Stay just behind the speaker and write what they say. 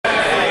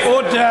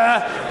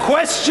Order.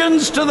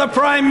 Questions to the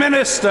Prime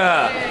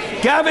Minister.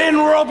 Gavin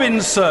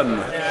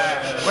Robinson.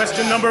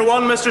 Question number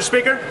 1, Mr.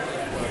 Speaker.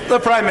 The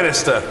Prime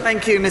Minister.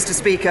 Thank you, Mr.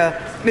 Speaker.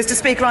 Mr.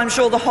 Speaker, I'm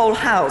sure the whole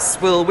House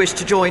will wish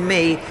to join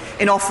me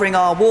in offering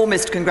our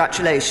warmest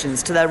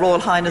congratulations to their Royal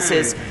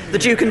Highnesses, the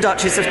Duke and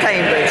Duchess of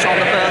Cambridge, on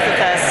the birth of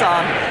their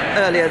son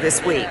earlier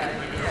this week.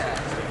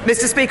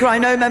 Mr. Speaker, I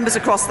know members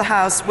across the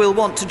House will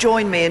want to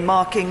join me in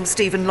marking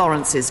Stephen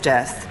Lawrence's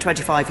death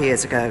 25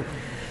 years ago.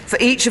 For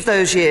each of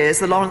those years,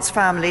 the Lawrence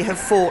family have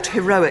fought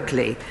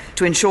heroically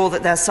to ensure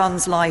that their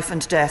son's life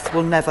and death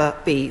will never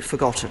be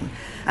forgotten.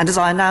 And as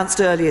I announced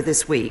earlier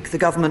this week, the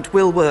Government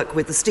will work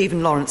with the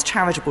Stephen Lawrence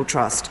Charitable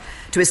Trust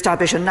to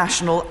establish a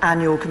national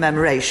annual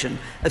commemoration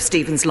of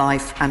Stephen's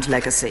life and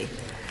legacy.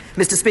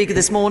 Mr. Speaker,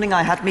 this morning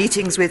I had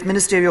meetings with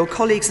ministerial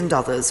colleagues and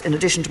others. In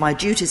addition to my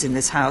duties in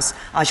this House,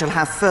 I shall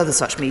have further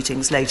such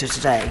meetings later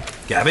today.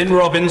 Gavin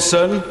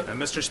Robinson.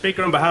 Mr.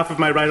 Speaker, on behalf of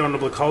my right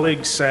honourable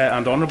colleagues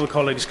and honourable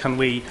colleagues, can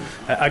we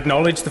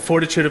acknowledge the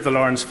fortitude of the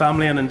Lawrence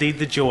family and indeed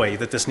the joy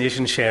that this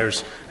nation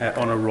shares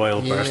on a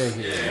royal birth.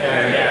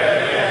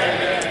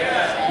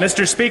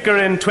 Mr. Speaker,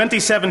 in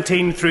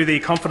 2017, through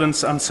the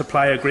Confidence and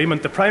Supply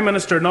Agreement, the Prime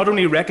Minister not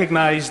only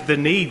recognised the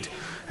need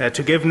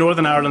to give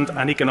Northern Ireland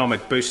an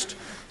economic boost,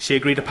 she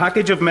agreed a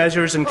package of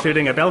measures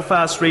including a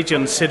Belfast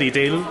Region City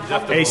Deal,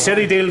 a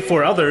City Deal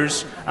for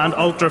others and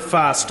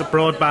ultra-fast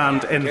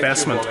broadband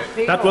investment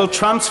that will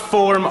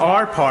transform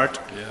our part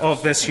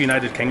of this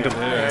United Kingdom.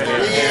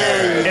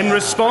 In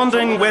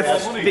responding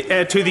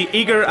to the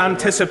eager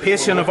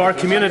anticipation of our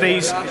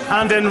communities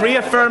and in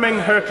reaffirming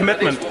her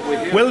commitment,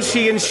 will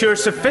she ensure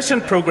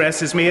sufficient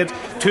progress is made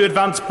to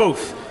advance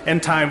both in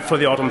time for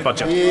the autumn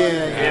budget?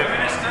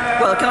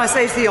 Well, can I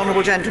say to the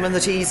honourable gentleman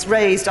that has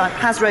raised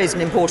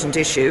an important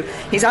issue.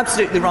 He's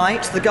absolutely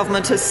right. The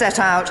Government has set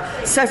out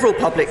several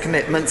public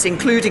commitments,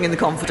 including in the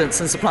Confidence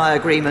and Supply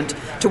Agreement,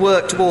 to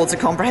work towards a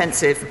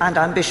comprehensive and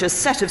ambitious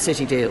set of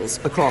city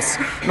deals across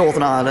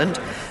Northern Ireland.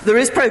 There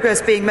is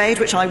progress being made,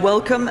 which I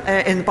welcome,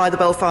 by the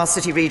Belfast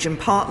City Region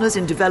partners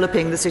in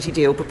developing the city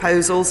deal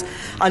proposals.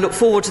 I look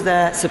forward to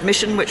their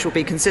submission, which will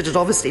be considered,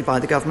 obviously, by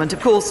the Government.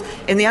 Of course,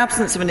 in the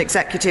absence of an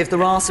executive,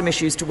 there are some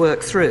issues to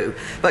work through.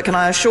 But can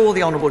I assure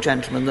the honourable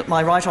gentleman that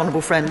my right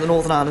honourable friend, the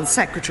Northern Ireland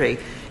Secretary,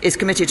 is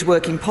committed to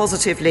working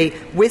positively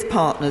with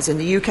partners in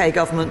the UK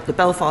Government, the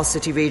Belfast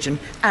City Region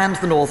and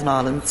the Northern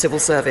Ireland Civil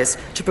Service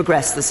to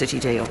progress the city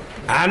deal.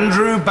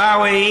 Andrew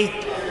Bowie.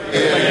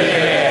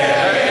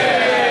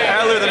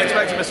 Earlier than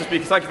expected, Mr.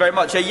 Speaker. Thank you very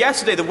much.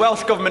 Yesterday, the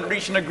Welsh Government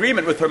reached an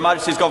agreement with Her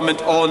Majesty's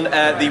Government on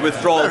the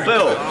withdrawal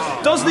bill.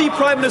 Does the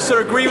Prime Minister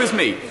agree with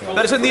me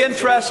that it's in the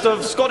interest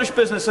of Scottish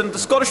business and the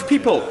Scottish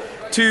people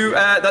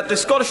that the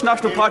Scottish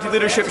National Party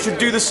leadership should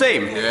do the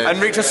same and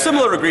reach a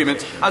similar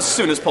agreement as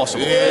soon as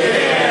possible?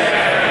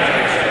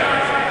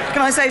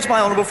 Can I say to my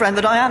honourable friend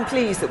that I am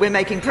pleased that we're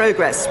making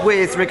progress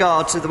with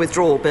regard to the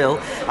withdrawal bill.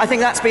 I think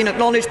that's been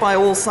acknowledged by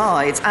all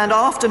sides, and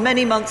after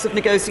many months of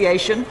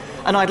negotiation,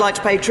 and I'd like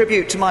to pay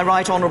tribute to my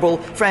right honourable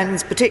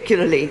friends,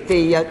 particularly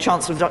the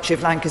Chancellor of the Duchy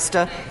of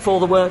Lancaster, for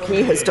the work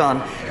he has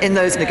done in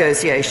those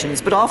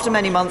negotiations. But after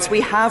many months, we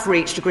have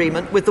reached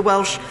agreement with the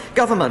Welsh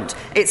Government.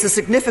 It's a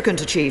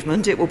significant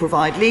achievement. It will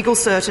provide legal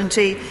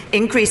certainty,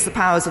 increase the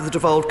powers of the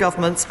devolved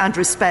governments and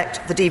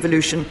respect the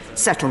devolution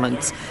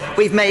settlements.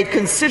 We've made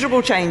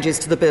considerable changes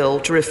to the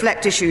bill to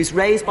reflect issues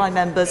raised by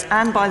members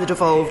and by the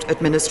devolved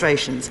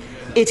administrations.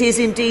 It is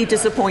indeed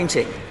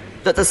disappointing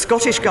that the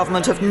Scottish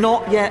Government have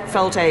not yet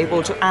felt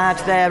able to add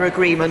their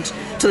agreement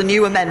to the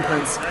new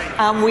amendments,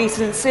 and we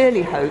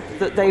sincerely hope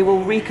that they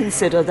will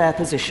reconsider their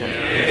position.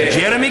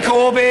 Jeremy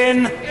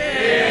Corbyn.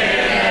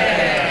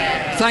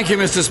 Thank you,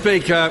 Mr.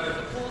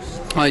 Speaker.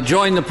 I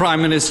join the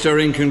Prime Minister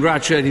in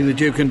congratulating the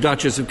Duke and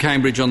Duchess of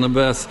Cambridge on the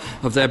birth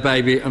of their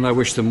baby, and I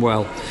wish them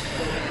well.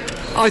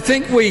 I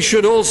think we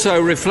should also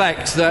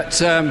reflect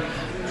that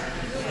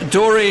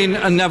Doreen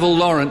and Neville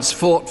Lawrence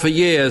fought for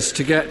years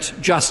to get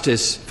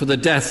justice for the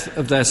death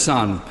of their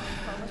son.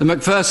 The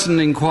Macpherson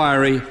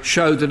inquiry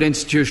showed that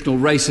institutional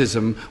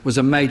racism was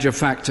a major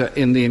factor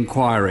in the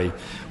inquiry.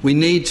 We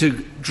need to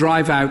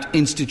drive out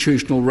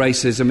institutional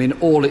racism in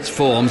all its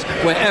forms,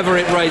 wherever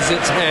it raises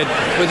its head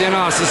within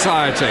our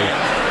society.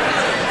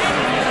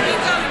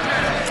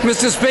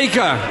 Mr.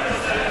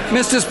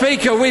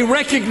 Speaker, we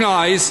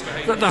recognise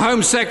that the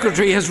Home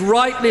Secretary has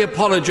rightly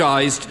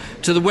apologised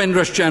to the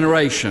Windrush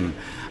generation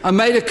and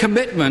made a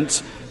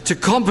commitment to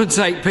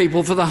compensate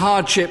people for the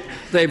hardship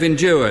they've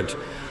endured.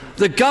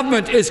 The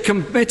Government is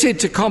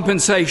committed to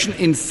compensation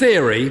in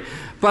theory,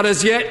 but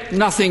as yet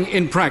nothing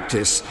in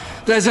practice.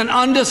 There's an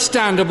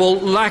understandable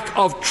lack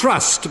of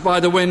trust by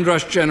the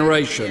Windrush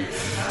generation.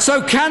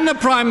 So can the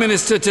Prime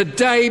Minister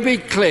today be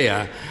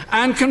clear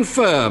and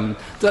confirm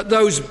that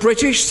those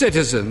British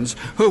citizens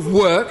who've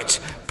worked,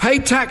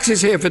 paid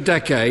taxes here for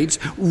decades,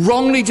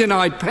 wrongly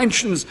denied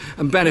pensions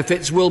and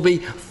benefits will be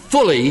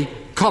fully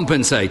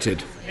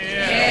compensated?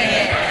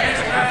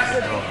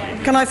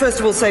 Can I first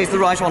of all say to the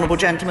right honourable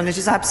gentleman, it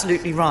is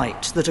absolutely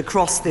right that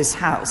across this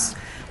House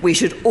we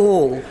should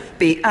all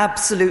be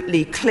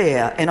absolutely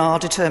clear in our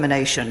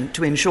determination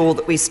to ensure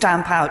that we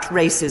stamp out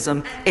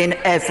racism in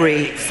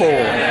every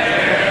form.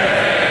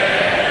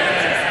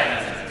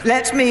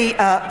 Let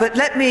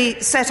me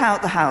set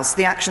out the House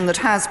the action that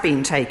has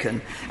been taken,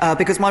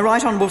 because my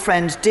right honourable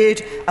friend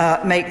did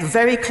make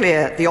very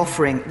clear the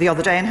offering the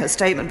other day in her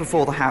statement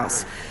before the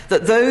House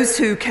that those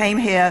who came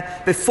here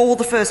before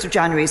the 1st of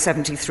January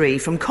 73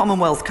 from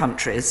Commonwealth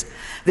countries,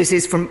 this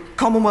is from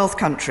Commonwealth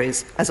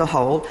countries as a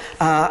whole,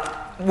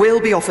 will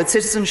be offered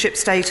citizenship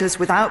status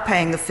without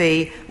paying the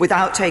fee,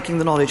 without taking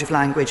the knowledge of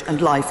language and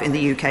life in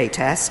the UK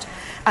test,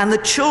 and the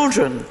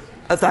children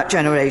of that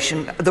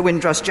generation, the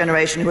Windrush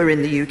generation who are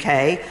in the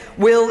UK,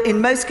 will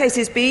in most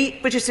cases be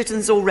British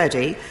citizens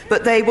already,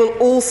 but they will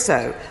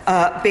also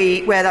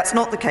be, where that's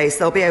not the case,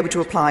 they'll be able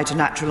to apply to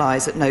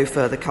naturalise at no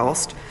further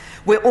cost.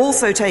 We're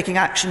also taking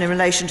action in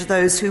relation to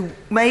those who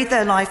made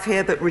their life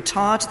here but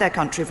retired to their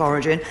country of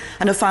origin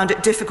and have found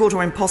it difficult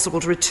or impossible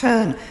to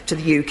return to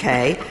the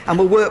UK, and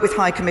will work with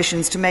High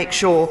Commissions to make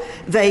sure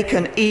they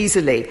can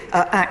easily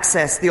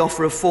access the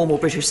offer of formal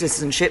British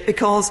citizenship,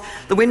 because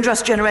the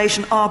Windrush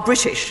generation are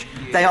British.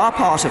 They are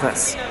part of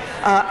us.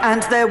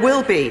 And there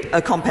will be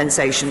a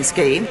compensation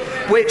scheme,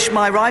 which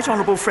my right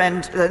honourable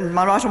friend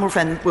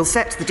will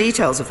set the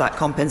details of that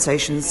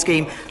compensation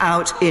scheme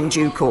out in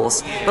due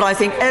course. But I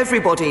think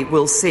everybody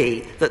will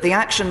see that the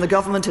action the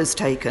government has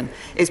taken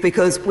is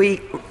because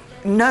we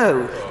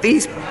know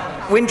these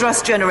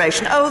Windrush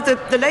generation,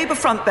 the Labour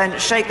front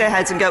bench shake their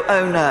heads and go,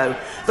 oh no.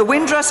 The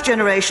Windrush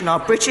generation are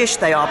British,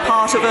 they are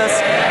part of us,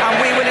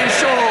 and we will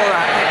ensure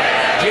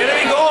that.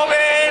 Jeremy Corbyn!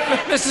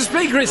 Mr.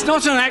 Speaker, it's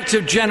not an act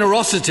of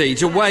generosity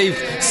to waive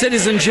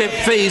citizenship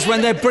fees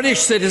when they're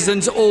British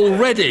citizens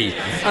already,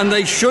 and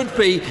they should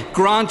be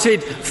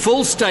granted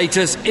full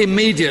status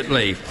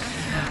immediately.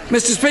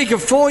 Mr. Speaker,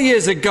 4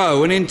 years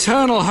ago, an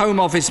internal Home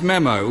Office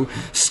memo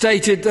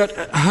stated that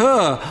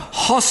her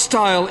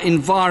hostile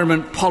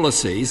environment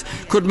policies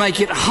could make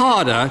it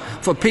harder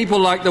for people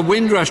like the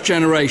Windrush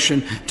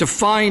generation to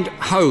find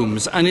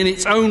homes and, in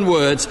its own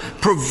words,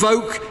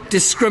 provoke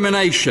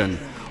discrimination.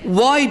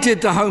 Why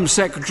did the Home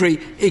Secretary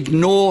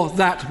ignore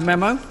that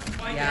memo?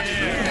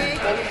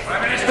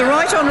 The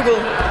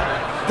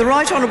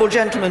right honourable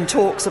gentleman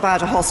talks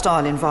about a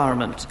hostile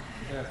environment.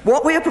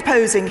 What we are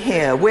proposing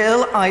here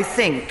will, I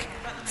think,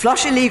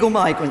 flush illegal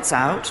migrants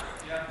out.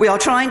 We are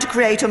trying to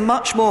create a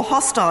much more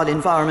hostile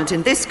environment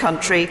in this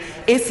country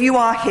if you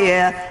are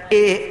here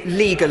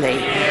illegally.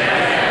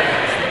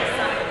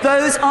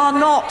 Those are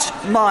not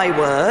my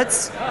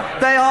words.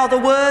 They are the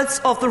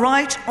words of the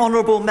Right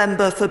Honourable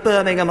Member for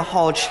Birmingham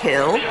Hodge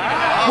Hill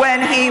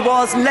when he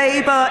was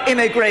Labour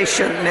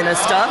Immigration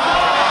Minister.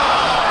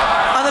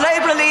 And the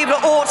Labour leader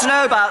ought to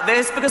know about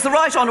this because the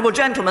Right Honourable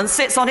Gentleman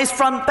sits on his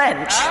front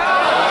bench.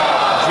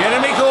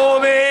 Jeremy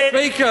Corbyn!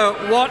 Speaker,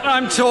 what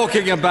I'm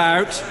talking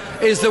about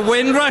is the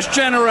Windrush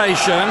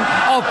generation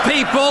of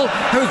people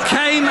who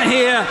came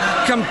here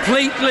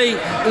completely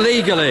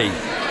legally.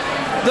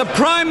 The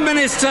Prime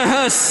Minister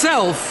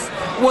herself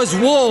was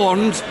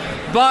warned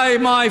by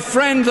my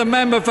friend, the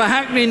member for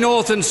Hackney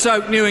North and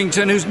Stoke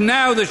Newington, who's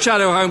now the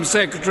Shadow Home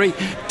Secretary,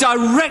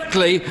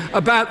 directly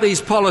about these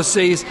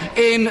policies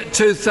in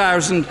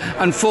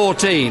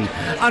 2014.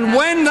 And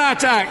when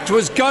that Act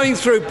was going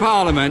through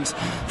Parliament,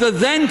 the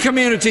then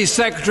Community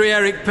Secretary,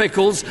 Eric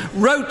Pickles,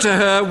 wrote to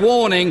her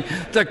warning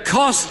the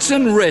costs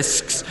and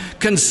risks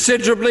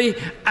considerably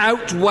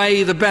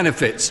outweigh the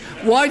benefits.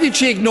 Why did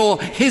she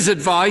ignore his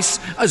advice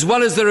as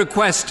well as the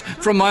request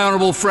from my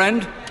honourable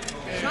friend?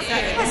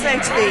 I say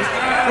to the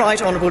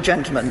right honourable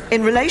gentleman,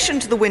 in relation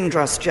to the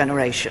Windrush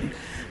generation,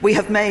 we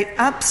have made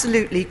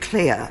absolutely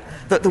clear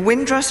that the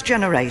Windrush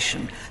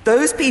generation,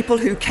 those people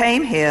who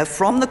came here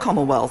from the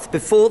Commonwealth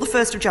before the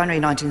 1st of January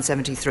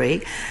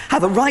 1973,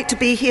 have a right to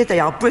be here. They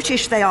are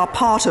British, they are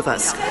part of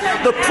us.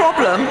 The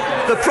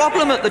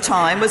problem at the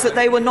time was that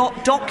they were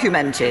not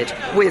documented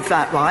with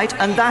that right,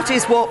 and that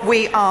is what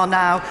we are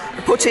now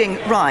putting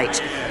right.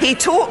 He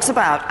talks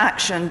about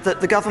action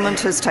that the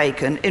government has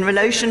taken in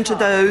relation to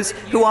those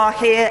who are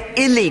here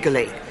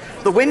illegally.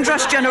 The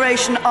Windrush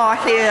generation are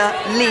here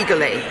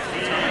legally.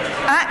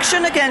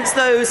 Action against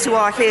those who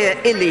are here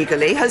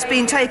illegally has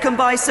been taken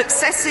by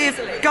successive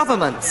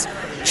governments.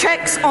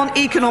 Checks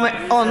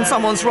on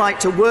someone's right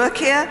to work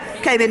here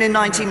came in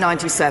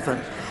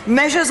 1997.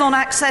 Measures on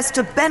access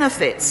to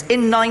benefits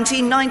in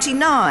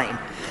 1999.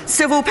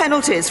 Civil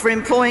penalties for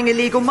employing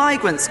illegal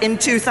migrants in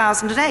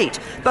 2008,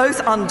 both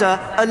under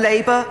a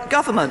Labour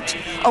government.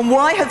 And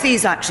why have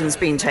these actions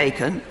been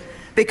taken?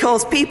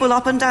 Because people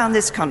up and down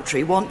this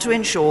country want to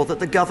ensure that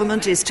the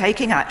government is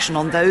taking action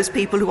on those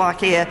people who are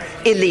here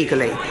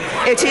illegally.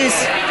 It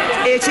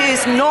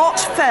is not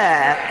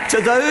fair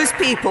to those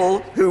people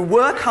who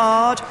work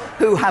hard,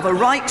 who have a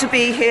right to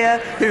be here,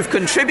 who've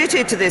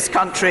contributed to this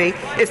country,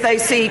 if they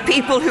see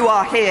people who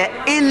are here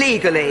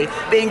illegally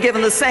being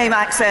given the same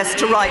access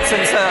to rights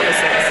and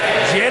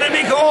services.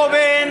 Jeremy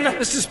Corbyn!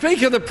 Mr.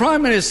 Speaker, the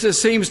Prime Minister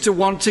seems to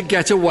want to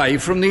get away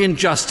from the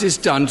injustice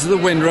done to the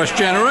Windrush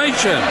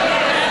generation.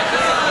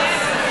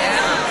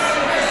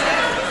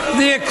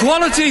 The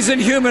Equalities and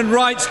Human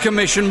Rights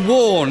Commission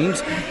warned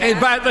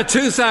about the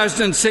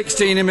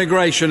 2016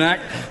 Immigration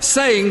Act,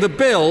 saying the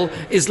bill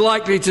is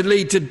likely to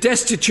lead to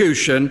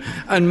destitution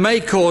and may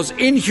cause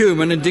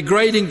inhuman and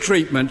degrading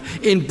treatment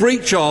in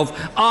breach of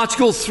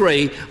Article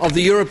 3 of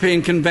the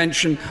European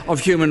Convention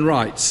of Human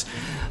Rights.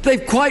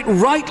 They've quite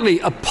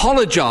rightly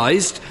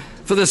apologised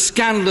for the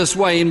scandalous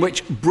way in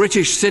which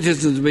British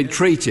citizens have been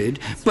treated,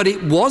 but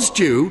it was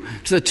due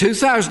to the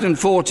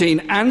 2014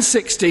 and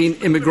 16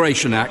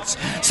 Immigration Acts.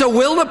 So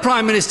will the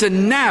Prime Minister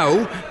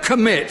now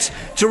commit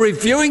to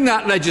reviewing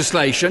that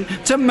legislation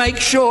to make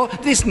sure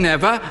this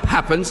never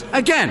happens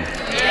again?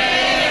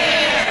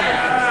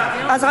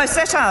 As I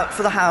set out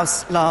for the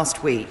House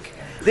last week,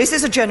 this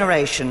is a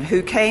generation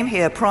who came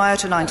here prior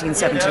to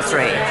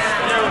 1973.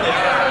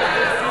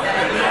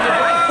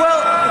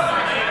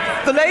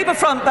 The Labour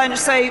front bench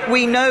say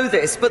we know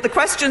this, but the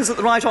questions that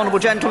the Right Honourable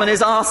Gentleman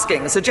is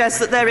asking suggest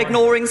that they're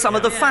ignoring some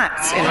of the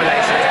facts in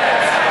relation to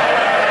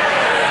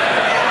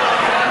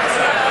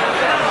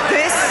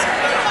this.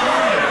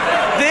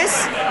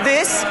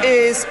 This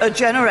is a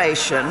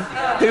generation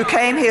who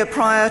came here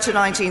prior to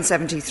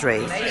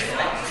 1973.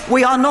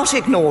 We are not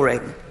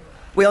ignoring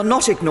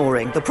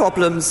the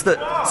problems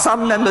that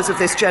some members of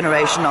this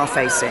generation are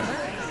facing.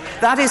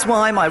 That is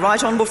why my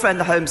right honourable friend,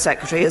 the Home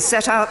Secretary, has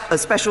set out a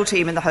special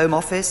team in the Home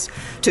Office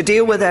to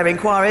deal with their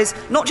inquiries,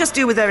 not just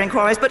deal with their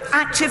inquiries, but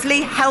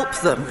actively help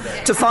them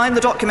to find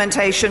the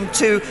documentation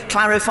to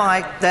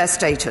clarify their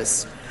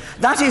status.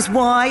 That is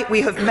why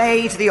we have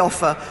made the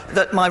offer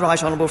that my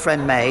right honourable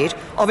friend made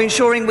of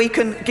ensuring we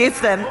can give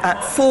them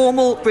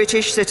formal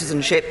British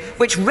citizenship,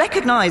 which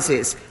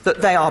recognises that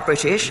they are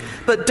British,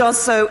 but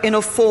does so in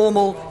a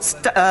formal,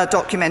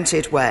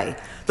 documented way.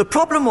 The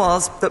problem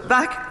was that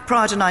back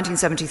prior to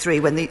 1973,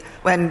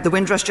 when the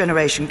Windrush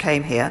generation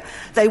came here,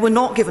 they were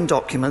not given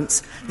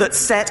documents that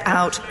set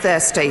out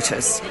their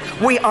status.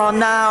 We are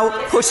now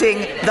putting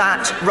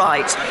that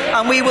right,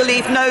 and we will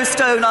leave no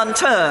stone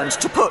unturned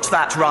to put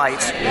that right.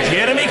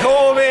 Jeremy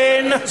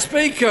Corbyn!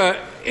 Speaker,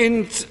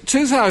 in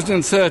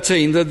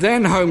 2013, the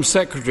then Home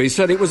Secretary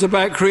said it was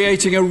about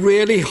creating a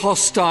really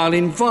hostile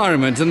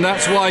environment, and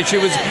that's why she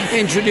was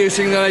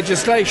introducing the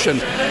legislation.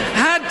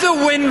 Had the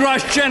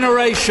Windrush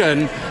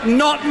generation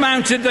not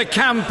mounted the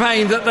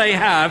campaign that they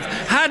have,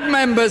 had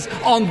members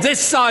on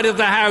this side of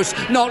the House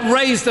not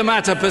raised the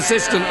matter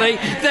persistently,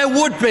 there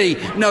would be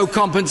no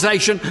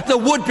compensation, there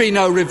would be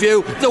no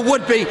review, there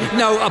would be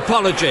no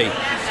apology.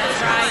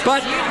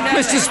 But,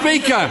 Mr.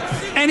 Speaker,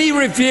 any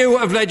review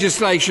of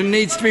legislation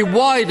needs to be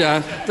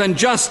wider than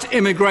just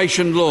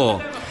immigration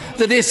law.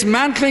 The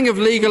dismantling of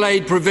legal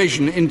aid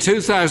provision in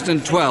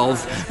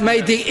 2012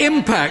 made the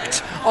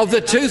impact of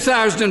the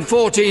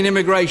 2014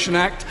 Immigration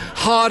Act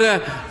harder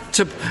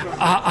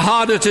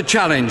to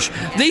challenge.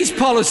 These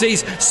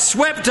policies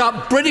swept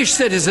up British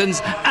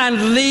citizens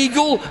and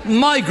legal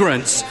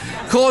migrants,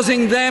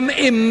 causing them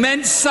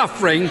immense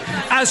suffering,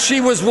 as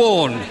she was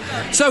warned.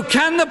 So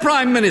can the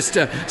Prime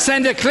Minister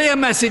send a clear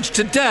message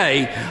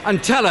today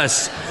and tell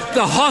us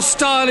the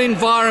hostile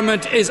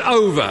environment is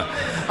over,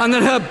 and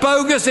that her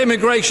bogus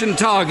immigration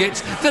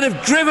targets that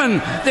have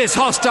driven this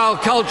hostile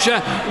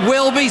culture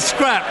will be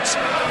scrapped?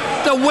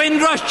 The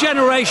Windrush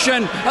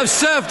generation have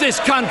served this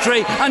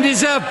country and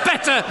deserve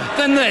better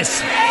than this.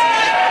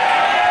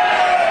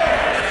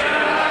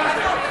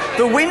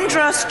 The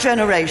Windrush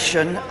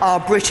generation are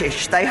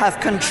British. They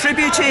have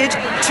contributed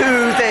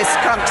to this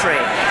country.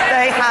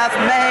 They have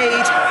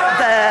made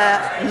their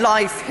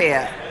life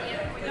here.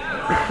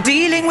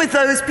 Dealing with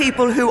those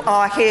people who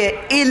are here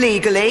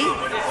illegally,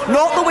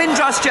 not the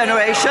Windrush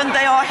generation,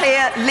 they are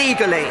here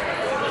legally.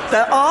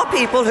 There are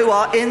people who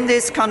are in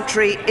this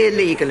country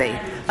illegally.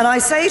 And I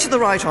say to the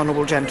Right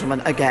Honourable Gentleman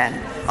again,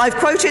 I've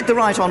quoted the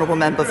Right Honourable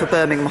Member for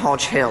Birmingham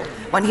Hodge Hill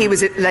when he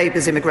was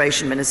Labour's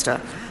Immigration Minister.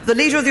 The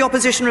Leader of the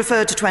Opposition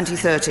referred to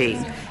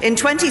 2013. In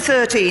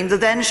 2013, the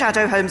then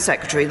Shadow Home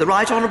Secretary, the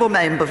Right Honourable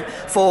Member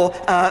for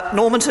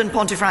Normanton,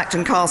 Pontefract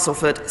and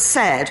Castleford,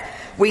 said,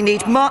 "We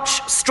need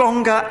much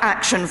stronger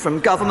action from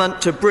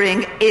government to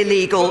bring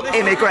illegal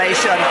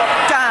immigration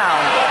down."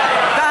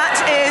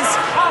 That is,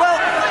 well,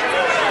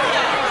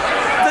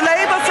 the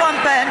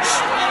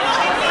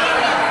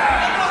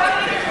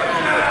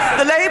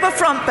Labour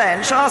front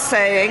bench are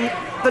saying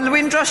the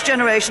Windrush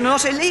generation are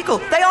not illegal.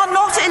 They are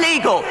not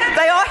illegal.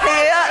 They are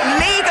here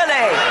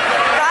legally.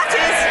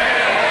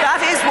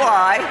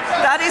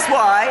 That is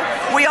why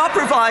we are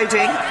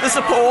providing the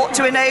support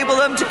to enable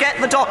them to get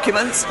the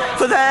documents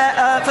for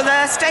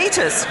their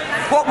status.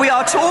 What we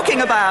are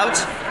talking about,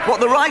 what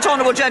the Right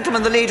Honourable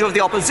Gentleman, the Leader of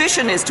the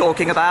Opposition, is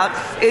talking about,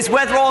 is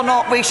whether or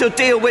not we should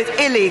deal with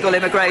illegal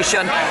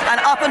immigration. And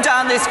up and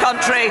down this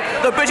country,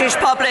 the British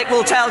public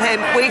will tell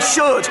him we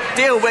should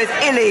deal with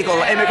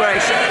illegal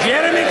immigration.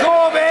 Jeremy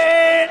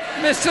Corbyn!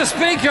 Mr.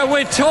 Speaker,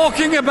 we're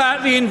talking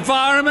about the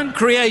environment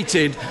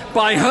created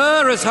by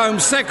her as Home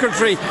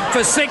Secretary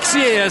for 6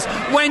 years,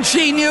 when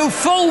she knew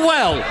full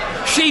well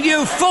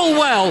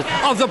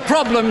of the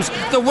problems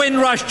the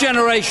Windrush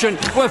generation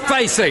were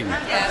facing.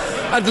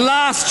 At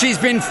last, she's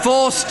been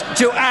forced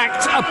to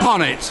act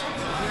upon it.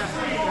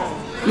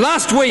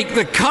 Last week,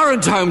 the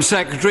current Home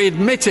Secretary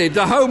admitted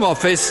the Home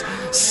Office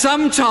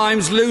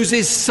sometimes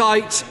loses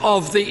sight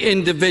of the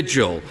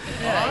individual.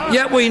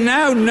 Yet we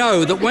now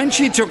know that when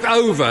she took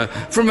over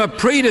from a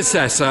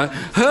predecessor,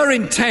 her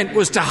intent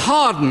was to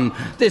harden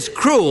this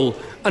cruel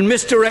and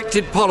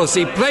misdirected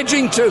policy,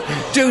 pledging to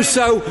do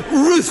so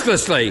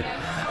ruthlessly.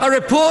 A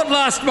report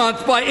last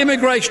month by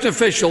immigration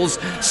officials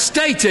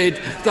stated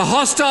the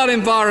hostile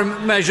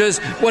environment measures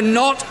were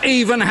not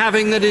even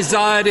having the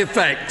desired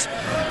effect.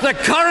 The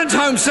current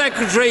Home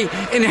Secretary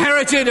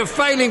inherited a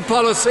failing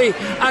policy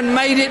and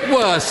made it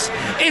worse.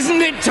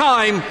 Isn't it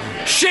time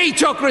she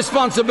took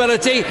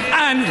responsibility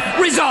and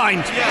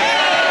resigned?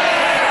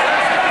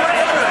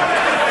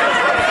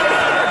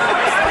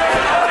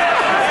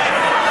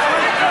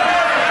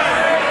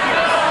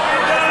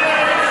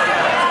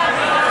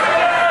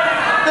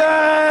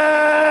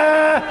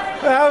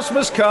 The House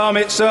must calm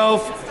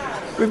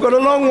itself. We've got a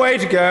long way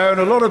to go and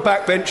a lot of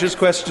backbenchers'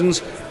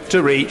 questions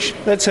to reach.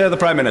 Let's hear the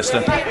Prime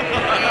Minister.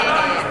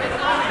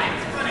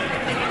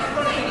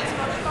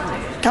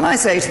 Can I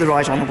say to the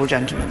right honourable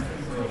gentleman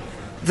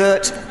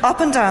that up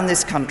and down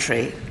this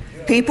country,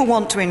 people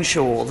want to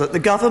ensure that the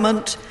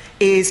government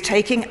is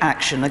taking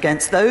action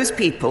against those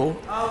people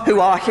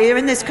who are here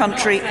in this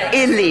country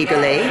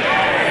illegally,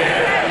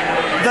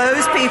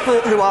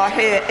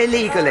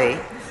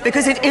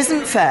 because it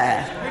isn't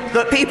fair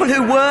that people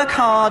who work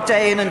hard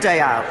day in and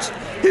day out,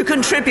 who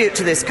contribute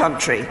to this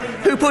country,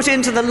 who put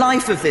into the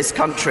life of this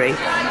country,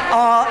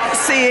 are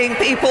seeing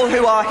people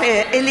who are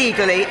here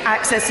illegally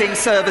accessing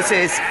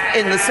services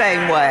in the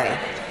same way.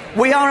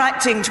 We are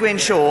acting to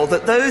ensure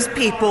that those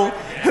people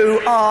who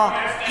are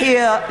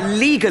here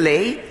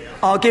legally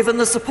are given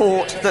the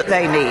support that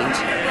they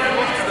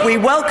need. We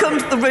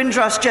welcomed the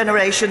Windrush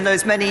generation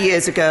those many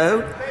years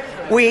ago.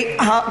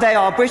 They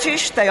are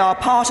British, they are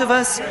part of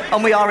us,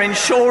 and we are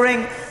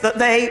ensuring that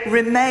they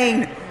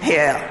remain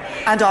here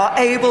and are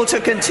able to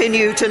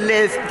continue to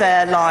live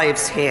their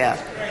lives here.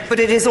 But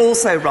it is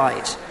also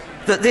right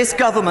that this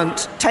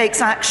government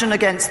takes action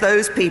against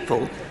those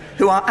people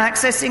who are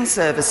accessing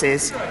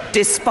services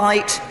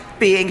despite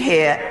being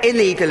here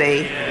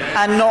illegally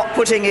and not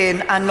putting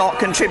in and not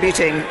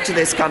contributing to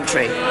this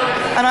country.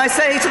 And I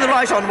say to the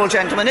right honourable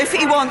gentleman, if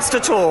he wants to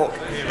talk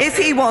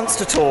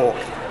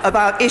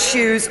about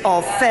issues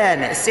of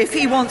fairness, if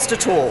he wants to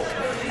talk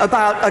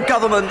about a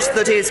government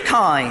that is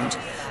kind,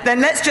 then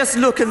let's just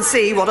look and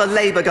see what a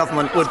Labour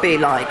government would be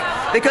like.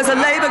 Because a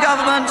Labour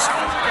government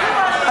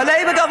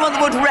that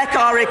would wreck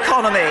our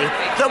economy,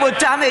 that would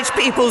damage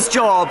people's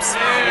jobs,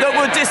 that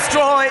would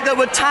destroy, that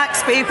would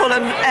tax people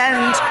and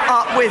end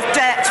up with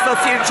debt for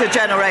future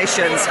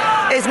generations,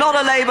 is not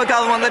a Labour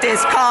government that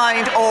is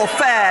kind or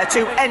fair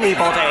to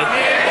anybody.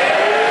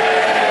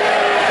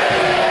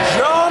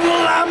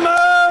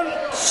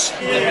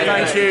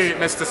 Thank you,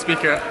 Mr.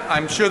 Speaker.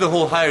 I'm sure the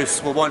whole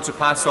House will want to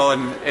pass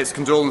on its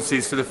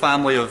condolences to the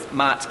family of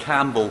Matt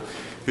Campbell,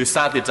 who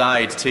sadly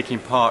died taking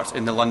part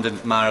in the London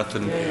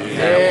Marathon.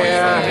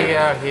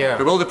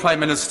 But will the Prime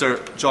Minister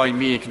join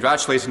me in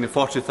congratulating the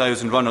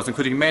 40,000 runners,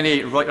 including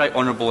many right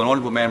honourable and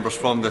honourable members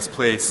from this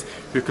place,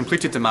 who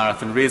completed the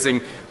marathon,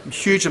 raising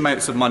huge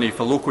amounts of money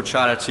for local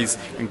charities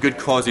and good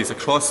causes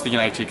across the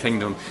United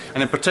Kingdom.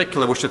 And in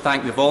particular, we should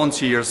thank the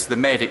volunteers, the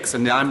medics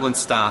and the ambulance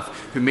staff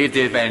who made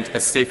the event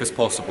as safe as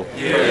possible.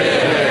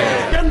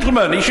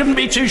 Gentlemen, he shouldn't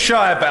be too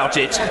shy about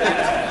it.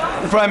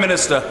 The Prime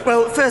Minister.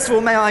 Well, first of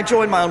all, may I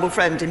join my honourable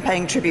friend in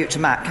paying tribute to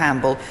Matt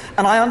Campbell,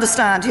 and I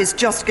understand his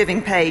Just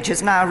Giving page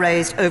has now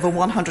raised over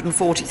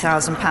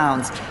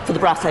 £140,000 for the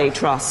Brathay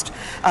Trust,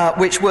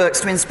 which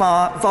works to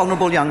inspire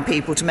vulnerable young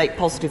people to make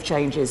positive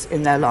changes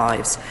in their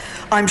lives.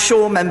 I'm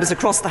sure members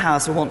across the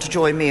House will want to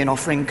join me in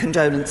offering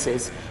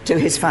condolences to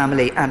his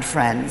family and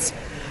friends.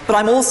 But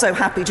I'm also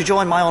happy to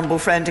join my honourable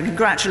friend in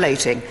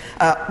congratulating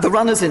the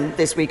runners in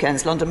this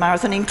weekend's London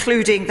Marathon,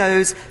 including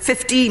those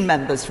 15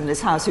 members from this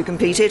House who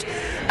competed,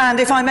 and,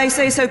 if I may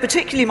say so,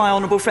 particularly my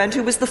honourable friend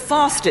who was the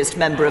fastest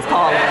Member of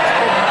Parliament in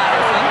the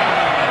marathon,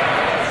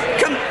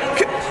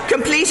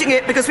 completing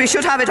it, because we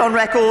should have it on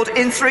record,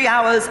 in 3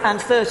 hours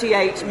and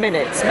 38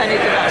 minutes. Many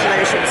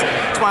congratulations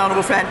to my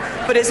honourable friend.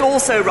 But it's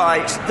also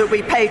right that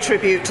we pay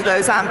tribute to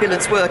those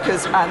ambulance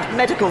workers and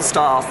medical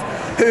staff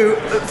who,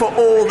 for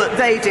all that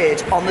they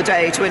did on the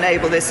day to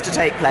enable this to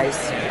take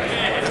place.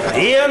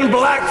 Ian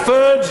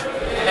Blackford.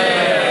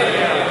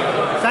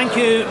 Thank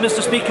you,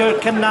 Mr. Speaker.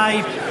 Can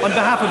I, on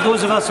behalf of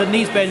those of us in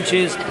these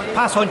benches,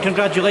 pass on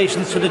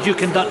congratulations to the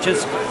Duke and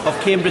Duchess of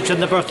Cambridge on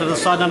the birth of the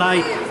son, and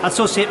I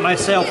associate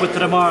myself with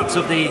the remarks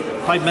of the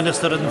Prime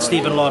Minister and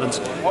Stephen Lawrence.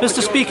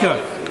 Mr. Speaker,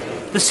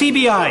 the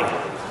CBI,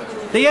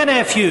 the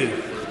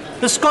NFU,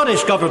 the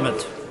Scottish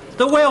Government,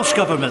 the Welsh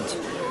Government,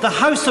 the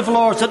House of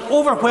Lords and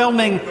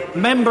overwhelming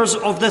members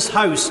of this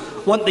House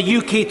want the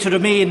UK to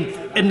remain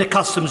in the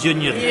Customs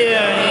Union.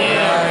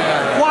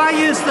 Why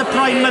is the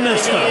Prime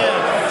Minister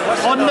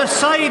on the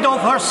side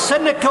of her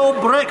cynical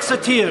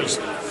Brexiteers,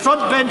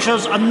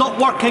 frontbenchers, and not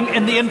working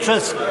in the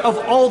interests of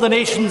all the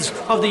nations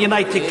of the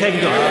United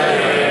Kingdom?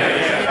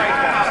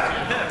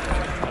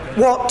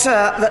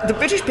 The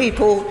British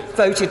people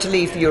voted to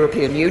leave the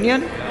European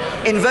Union.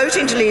 In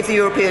voting to leave the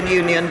European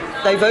Union,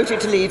 they voted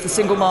to leave the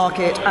single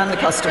market and the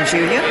customs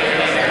union.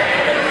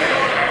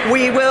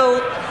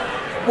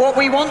 What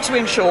we want to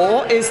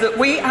ensure is that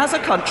we as a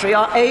country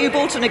are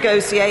able to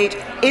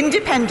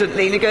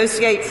independently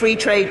negotiate free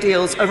trade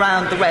deals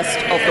around the rest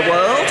of the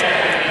world.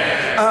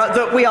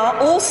 That we are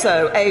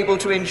also able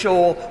to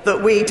ensure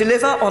that we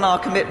deliver on our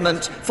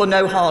commitment for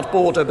no hard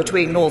border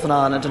between Northern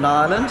Ireland and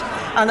Ireland,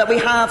 and that we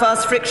have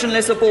as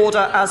frictionless a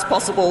border as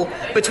possible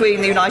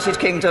between the United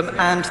Kingdom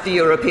and the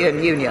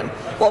European Union.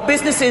 What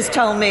businesses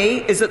tell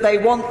me is that they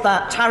want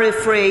that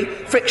tariff-free,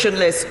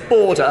 frictionless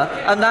border,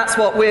 and that's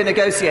what we're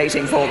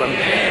negotiating for them.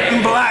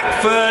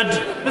 Blackford.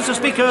 Mr.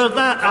 Speaker,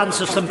 that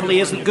answer simply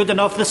isn't good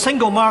enough. The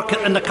single market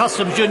and the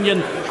customs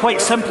union,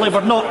 quite simply,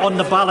 were not on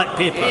the ballot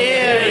paper.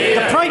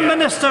 The Prime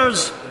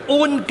Minister's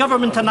own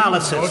government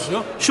analysis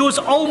shows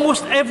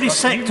almost every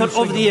sector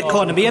of the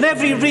economy in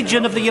every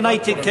region of the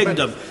United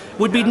Kingdom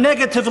would be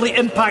negatively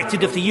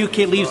impacted if the UK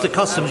leaves the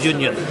customs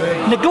union.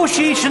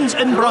 Negotiations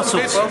in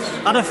Brussels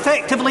are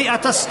effectively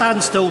at a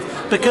standstill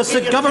because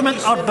the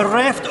government are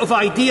bereft of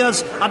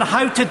ideas on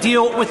how to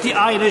deal with the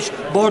Irish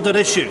border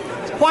issue.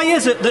 Why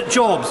is it that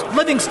jobs,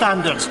 living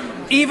standards,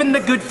 even the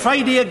Good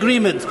Friday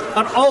Agreement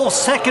are all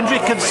secondary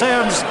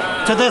concerns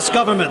to this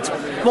government?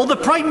 Will the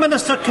Prime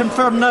Minister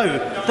confirm now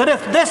that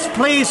if this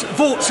place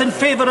votes in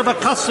favour of a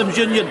customs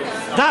union,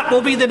 that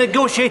will be the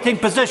negotiating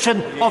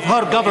position of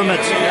her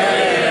government?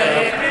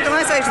 Can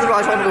I say to the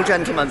right honourable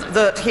gentleman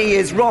that he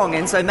is wrong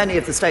in so many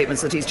of the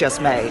statements that he's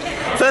just made?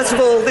 First of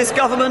all, this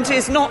government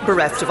is not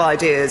bereft of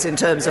ideas in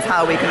terms of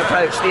how we can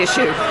approach the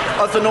issue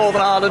of the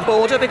Northern Ireland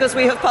border, because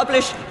we have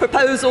published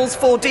proposals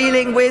for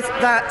dealing with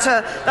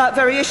that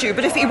very issue.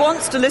 But if he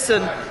wants to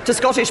listen to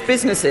Scottish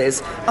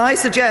businesses, I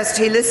suggest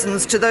he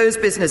listens to those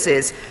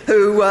businesses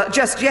who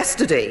just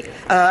yesterday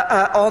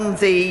from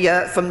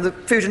the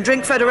Food and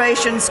Drink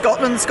Federation,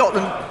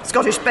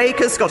 Scottish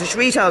Bakers, Scottish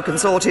Retail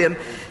Consortium,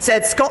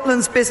 said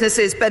Scotland's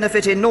businesses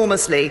benefit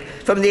enormously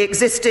from the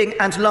existing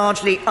and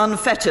largely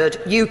unfettered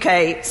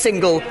UK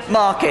single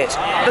market.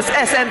 The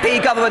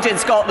SNP government in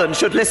Scotland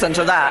should listen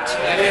to that.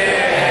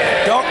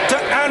 Dr.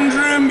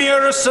 Andrew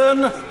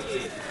Murison.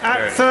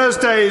 At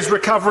Thursday's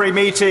recovery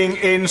meeting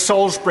in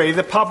Salisbury,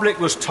 the public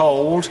was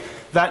told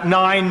that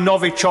 9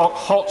 Novichok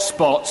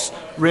hotspots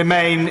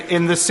remain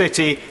in the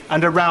city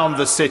and around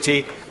the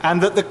city,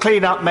 and that the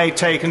clean-up may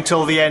take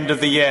until the end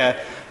of the year.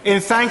 In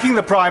thanking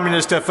the Prime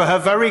Minister for her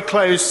very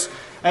close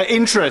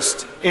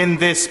interest in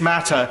this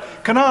matter,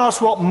 can I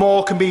ask what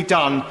more can be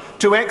done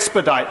to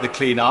expedite the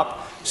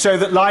clean-up so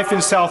that life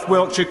in South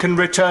Wiltshire can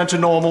return to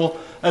normal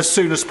as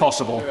soon as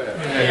possible?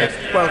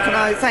 Well, can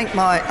I thank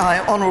my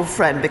honourable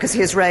friend, because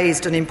he has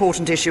raised an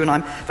important issue, and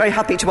I'm very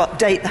happy to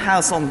update the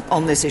House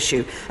on this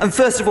issue. And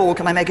first of all,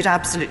 can I make it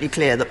absolutely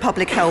clear that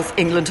Public Health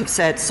England have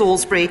said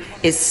Salisbury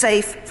is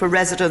safe for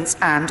residents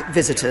and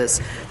visitors.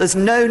 There's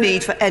no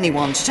need for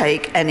anyone to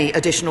take any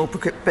additional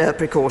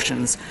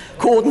precautions.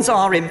 Cordons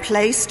are in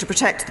place to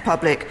protect the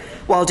public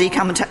while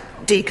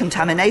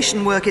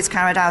decontamination work is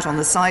carried out on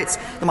the sites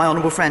that my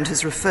honourable friend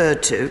has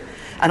referred to.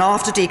 And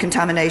after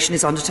decontamination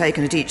is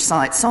undertaken at each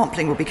site,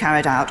 sampling will be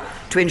carried out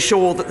to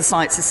ensure that the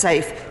sites are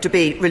safe to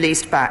be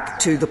released back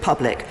to the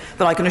public.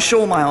 But I can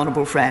assure my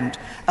honourable friend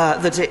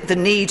that the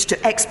need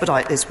to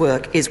expedite this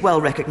work is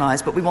well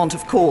recognised, but we want,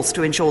 of course,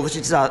 to ensure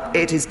that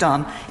it is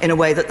done in a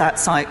way that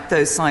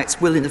those sites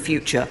will in the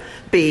future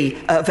be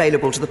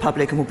available to the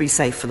public and will be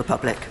safe for the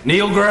public.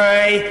 Neil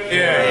Gray.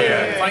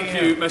 Thank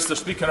you, Mr.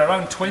 Speaker.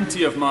 Around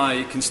 20 of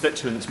my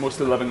constituents,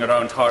 mostly living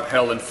around Hart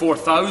Hill, and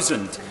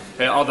 4,000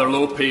 other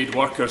low-paid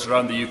workers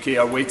around the UK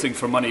are waiting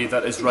for money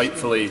that is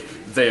rightfully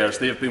theirs.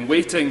 They have been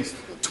waiting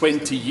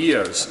 20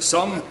 years.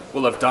 Some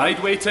will have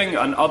died waiting,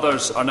 and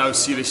others are now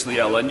seriously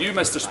ill. And you,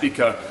 Mr.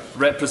 Speaker,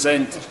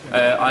 represent,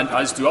 and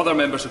as do other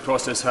members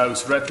across this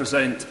House,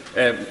 represent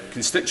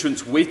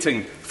constituents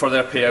waiting for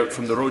their payout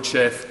from the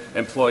Roadchef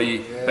Employee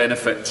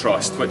Benefit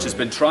Trust, which has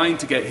been trying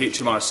to get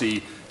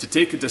HMRC to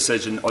take a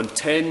decision on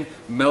 £10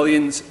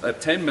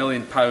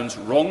 million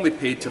wrongly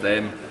paid to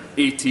them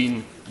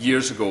 18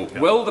 years ago.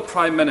 Will the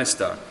Prime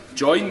Minister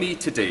join me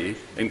today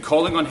in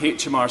calling on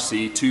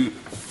HMRC to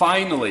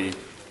finally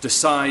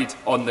decide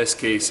on this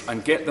case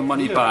and get the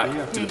money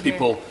back to the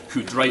people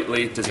who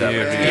rightly deserve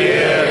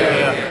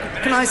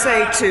it? Can I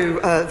say to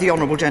the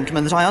honourable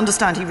gentleman that I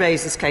understand he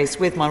raised this case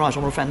with my right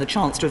honourable friend, the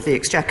Chancellor of the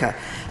Exchequer,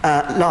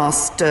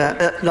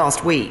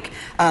 last week.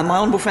 My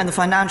honourable friend, the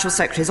Financial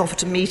Secretary, has offered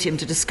to meet him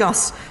to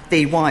discuss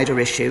the wider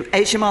issue.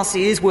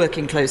 HMRC is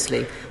working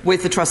closely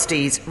with the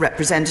trustees'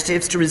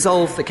 representatives to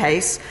resolve the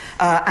case,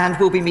 and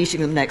will be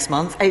meeting them next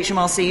month.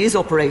 HMRC is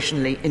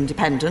operationally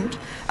independent,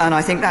 and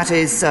I think that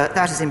is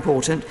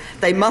important.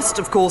 They must,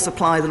 of course,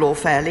 apply the law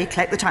fairly,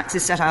 collect the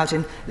taxes set out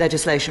in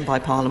legislation by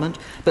Parliament,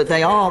 but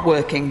they are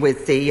working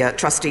with the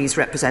trustees'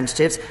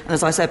 representatives, and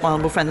as I said, my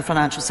honourable friend, the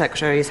Financial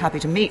Secretary, is happy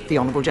to meet the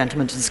honourable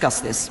gentleman to discuss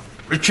this.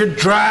 Richard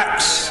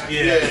Drax.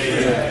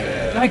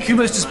 Thank you,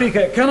 Mr.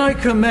 Speaker. Can I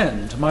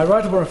commend my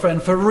right honourable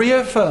friend for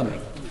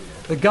reaffirming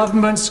the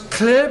Government's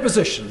clear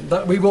position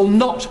that we will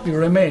not be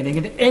remaining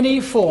in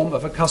any form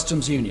of a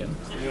customs union?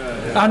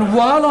 And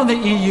while on the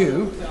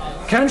EU,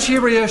 can she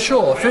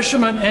reassure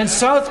fishermen in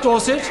South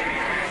Dorset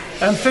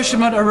and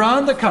fishermen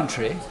around the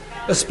country,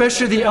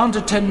 especially the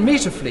under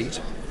 10-metre fleet,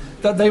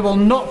 that they will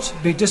not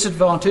be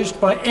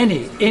disadvantaged by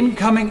any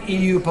incoming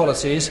EU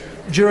policies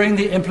during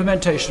the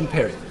implementation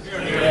period?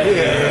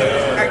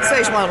 I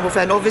say to my honourable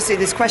friend, obviously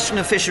this question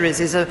of fisheries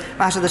is a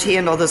matter that he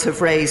and others have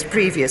raised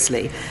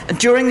previously. And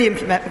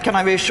can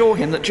I reassure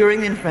him that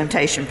during the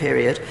implementation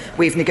period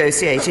we've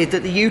negotiated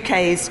that the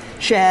UK's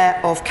share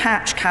of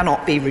catch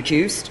cannot be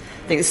reduced.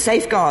 I think it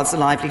safeguards the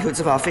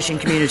livelihoods of our fishing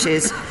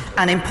communities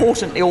and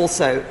importantly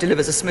also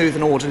delivers a smooth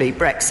and orderly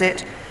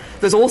Brexit.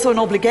 There's also an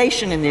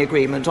obligation in the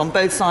agreement on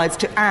both sides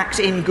to act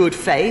in good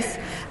faith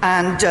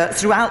and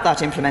throughout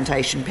that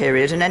implementation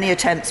period, and any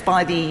attempts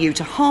by the EU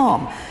to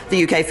harm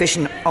the UK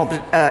fishing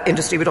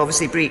industry would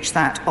obviously breach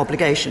that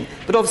obligation.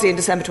 But obviously in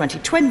December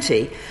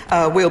 2020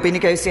 we'll be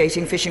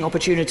negotiating fishing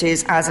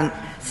opportunities as a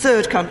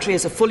third country,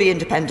 as a fully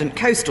independent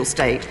coastal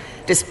state,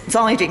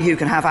 deciding who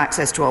can have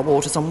access to our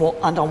waters and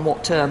on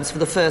what terms for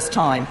the first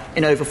time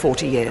in over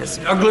 40 years.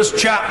 Douglas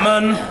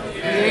Chapman.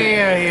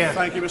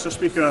 Thank you, Mr.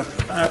 Speaker.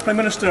 Prime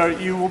Minister,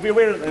 you will be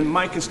aware that in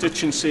my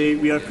constituency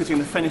we are putting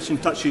the finishing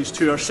touches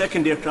to our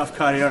second aircraft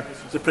carrier,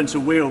 the Prince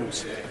of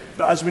Wales.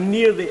 But as we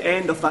near the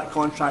end of that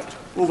contract,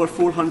 over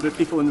 400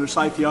 people in the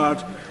Rosyth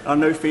Yard are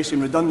now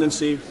facing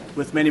redundancy,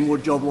 with many more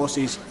job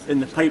losses in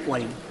the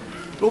pipeline.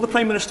 Will the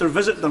Prime Minister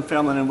visit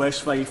Dunfermline and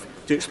West Fife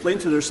to explain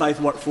to the Rosyth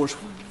workforce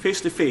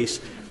face-to-face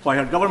why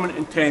her government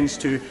intends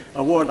to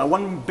award a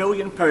 £1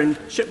 billion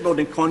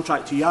shipbuilding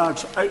contract to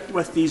yards out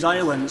with these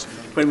islands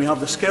when we have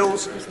the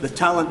skills, the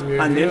talent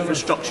and the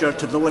infrastructure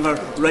to deliver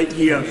right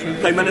here?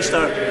 Prime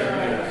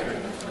Minister.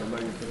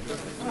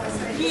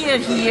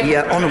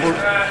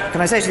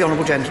 Can I say to the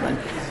honourable gentleman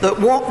that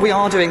what we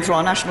are doing through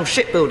our national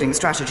shipbuilding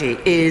strategy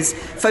is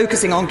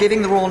focusing on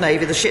giving the Royal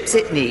Navy the ships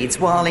it needs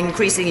while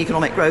increasing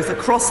economic growth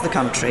across the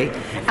country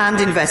and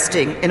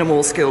investing in a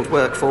more skilled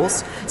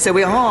workforce. So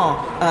we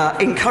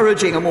are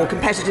encouraging a more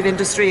competitive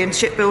industry in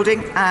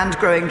shipbuilding and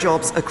growing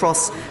jobs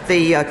across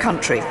the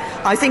country.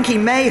 I think he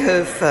may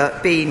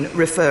have been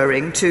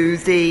referring to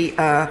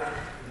the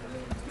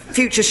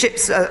future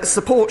ships,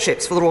 support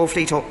ships for the Royal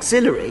Fleet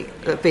Auxiliary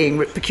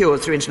being procured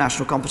through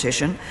international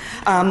competition.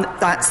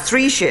 That's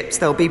 3 ships.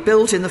 They'll be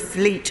built in the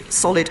Fleet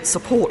Solid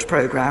Support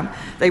Programme.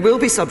 They will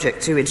be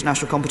subject to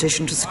international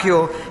competition to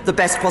secure the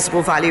best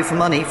possible value for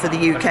money for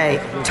the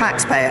UK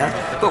taxpayer.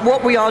 But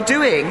what we are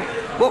doing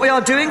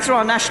through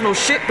our national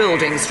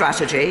shipbuilding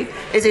strategy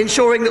is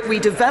ensuring that we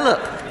develop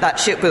that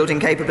shipbuilding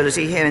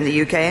capability here in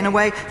the UK in a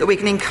way that we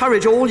can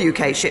encourage all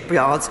UK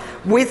shipyards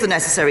with the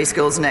necessary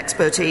skills and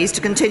expertise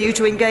to continue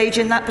to engage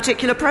in that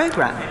particular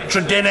programme.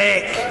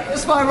 Tredinnick.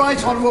 Is my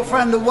right honourable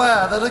friend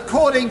aware that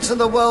according to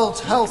the World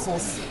Health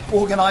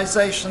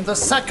Organisation, the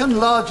second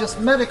largest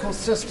medical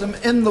system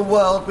in the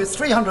world with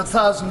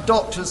 300,000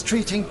 doctors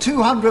treating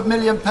 200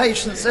 million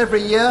patients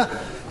every year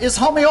is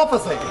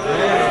homeopathy?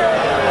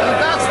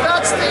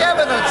 That's the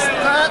evidence.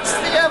 That's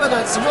the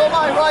evidence. Will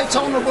my right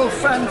honourable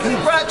friend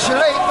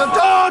congratulate the...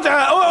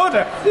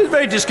 Order! This is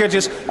very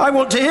discourteous. I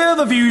want to hear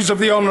the views of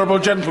the honourable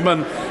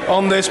gentleman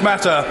on this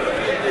matter.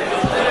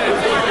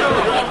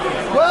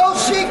 Will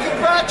she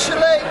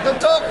congratulate the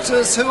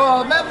doctors who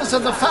are members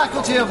of the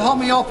Faculty of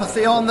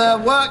Homeopathy on their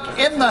work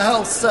in the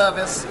health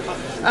service,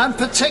 and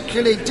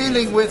particularly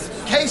dealing with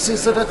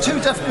cases that are too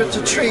difficult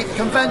to treat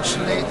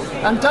conventionally?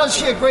 And does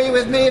she agree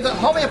with me that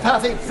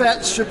homeopathic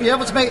vets should be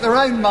able to make their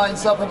own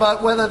minds up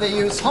about whether they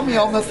use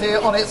homeopathy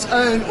on its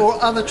own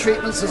or other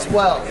treatments as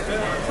well?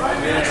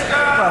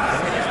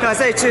 Can I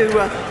say to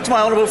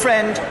my honourable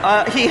friend,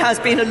 he has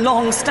been a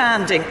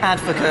long-standing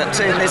advocate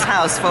in this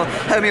House for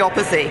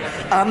homeopathy.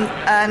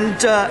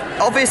 And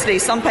obviously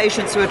some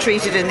patients who are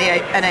treated in the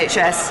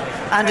NHS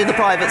and in the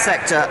private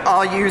sector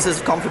are users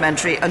of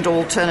complementary and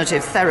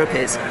alternative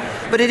therapies.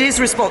 But it is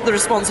the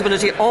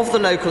responsibility of the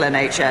local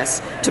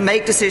NHS to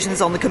make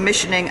decisions on the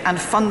commissioning and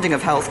funding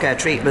of healthcare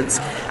treatments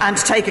and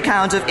to take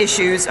account of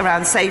issues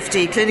around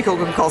safety,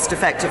 clinical and cost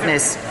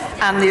effectiveness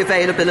and the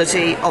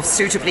availability of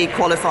suitably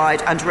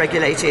qualified and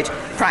regulated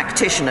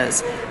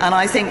practitioners. And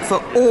I think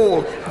for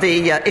all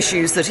the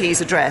issues that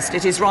he's addressed,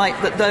 it is right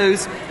that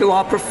those who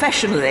are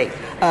professionally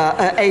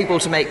able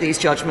to make these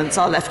judgments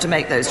are left to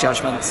make those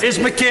judgments. Is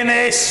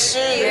McInnes.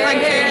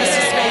 Thank you,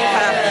 Mr.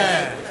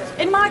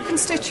 Speaker. In my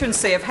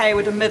constituency of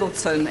Hayward and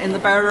Middleton, in the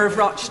borough of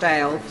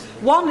Rochdale,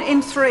 1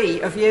 in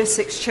 3 of Year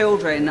 6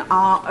 children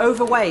are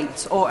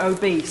overweight or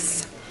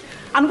obese.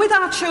 And with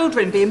our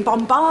children being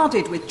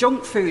bombarded with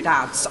junk food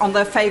ads on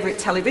their favourite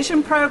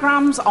television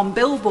programmes, on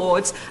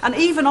billboards and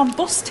even on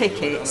bus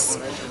tickets,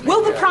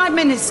 will the Prime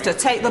Minister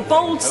take the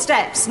bold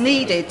steps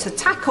needed to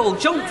tackle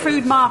junk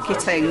food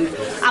marketing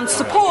and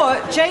support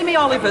Jamie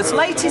Oliver's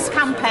latest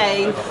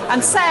campaign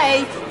and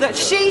say that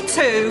she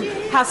too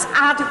has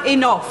had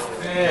enough?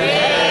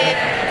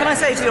 Can I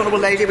say to the Honourable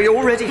Lady, we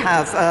already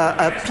have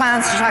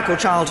plans to tackle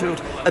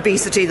childhood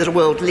obesity that are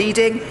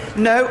world-leading.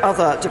 No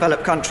other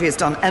developed country has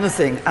done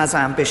anything as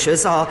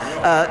ambitious. Our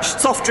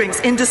soft drinks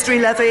industry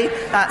levy,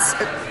 that's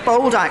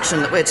bold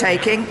action that we're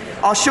taking.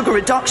 Our sugar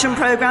reduction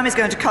programme is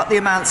going to cut the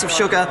amounts of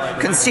sugar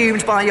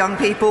consumed by young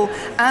people.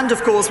 And,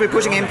 of course, we're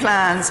putting in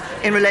plans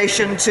in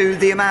relation to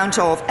the amount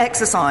of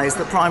exercise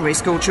that primary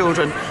school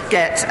children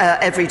get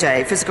every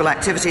day, physical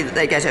activity that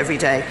they get every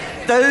day.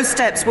 Those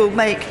steps will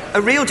make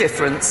a real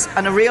difference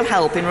and a real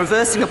help in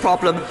reversing a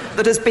problem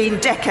that has been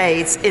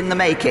decades in the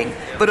making.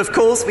 But, of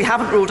course, we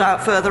haven't ruled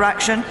out further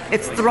action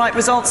if the right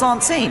results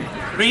aren't seen.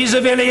 Rhys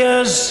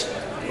Villiers.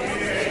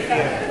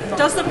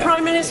 Does the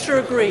Prime Minister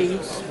agree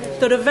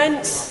that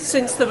events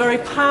since the very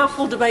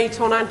powerful debate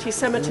on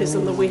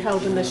anti-Semitism that we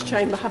held in this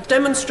chamber have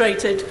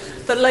demonstrated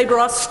that Labour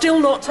are still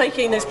not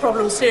taking this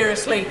problem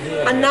seriously,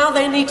 and now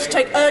they need to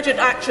take urgent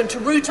action to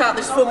root out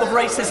this form of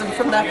racism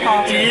from their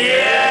party?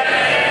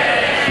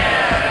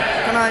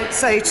 Can I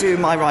say to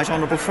my right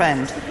honourable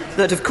friend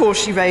that, of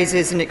course, she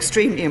raises an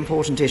extremely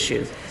important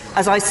issue.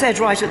 As I said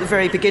right at the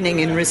very beginning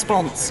in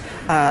response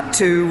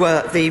to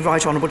the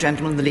right honourable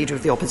gentleman, the Leader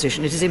of the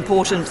Opposition, it is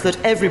important that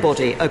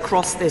everybody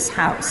across this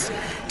House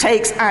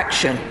takes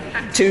action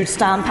to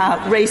stamp out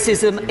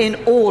racism in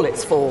all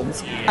its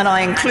forms, and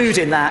I include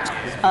in that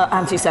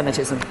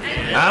anti-Semitism.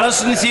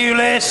 Alison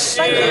Thewlis.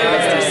 Thank you,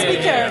 Mr.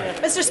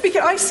 Speaker. Mr.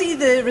 Speaker, I see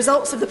the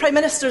results of the Prime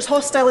Minister's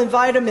hostile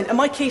environment in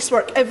my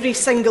casework every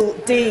single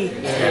day.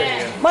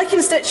 My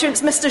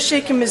constituents, Mr.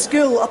 Sheikh and Ms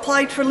Gould,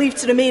 applied for leave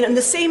to remain on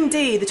the same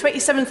day, the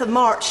 27th of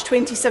March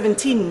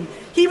 2017.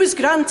 He was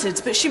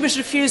granted, but she was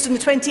refused on the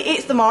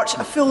 28th of March,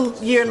 a full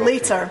year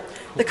later.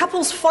 The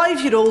couple's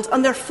 5-year-old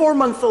and their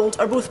 4-month-old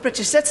are both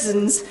British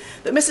citizens,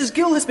 but Mrs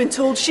Gould has been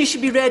told she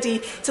should be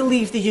ready to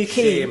leave the UK.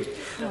 Shame.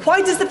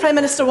 Why does the Prime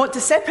Minister want to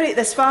separate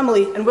this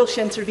family, and will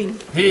she intervene?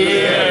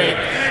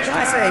 Can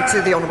I say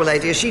to the Honourable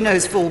Lady, as she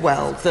knows full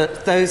well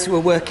that those who are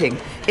working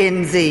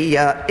in the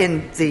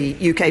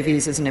UK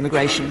visas and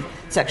immigration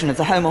section of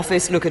the Home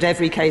Office look at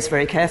every case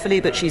very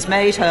carefully, but she's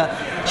made her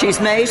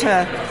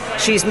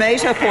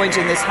point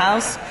in this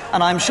House,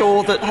 and I'm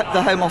sure that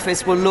the Home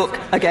Office will look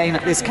again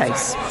at this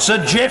case.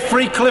 Sir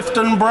Geoffrey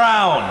Clifton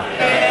Brown.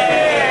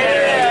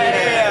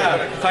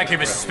 Thank you,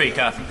 Mr.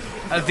 Speaker.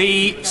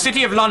 The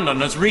City of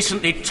London has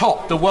recently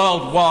topped the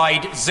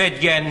worldwide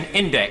Z-Yen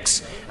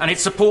index, and it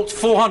supports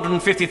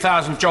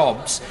 450,000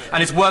 jobs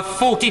and is worth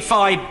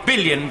 £45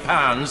 billion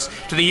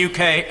to the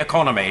UK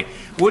economy.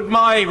 Would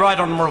my right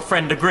honourable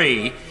friend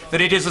agree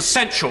that it is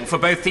essential for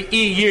both the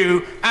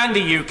EU and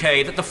the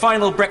UK that the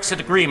final Brexit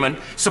agreement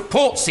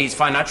supports these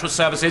financial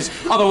services,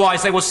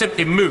 otherwise they will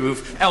simply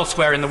move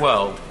elsewhere in the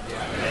world?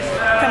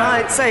 Can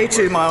I say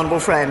to my honourable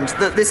friend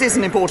that this is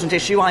an important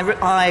issue?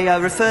 I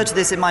referred to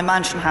this in my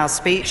Mansion House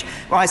speech,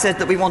 where I said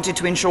that we wanted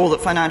to ensure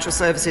that financial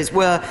services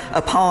were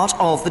a part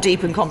of the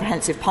deep and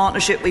comprehensive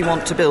partnership we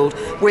want to build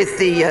with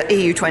the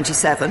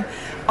EU27.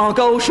 Our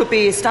goal should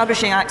be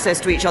establishing access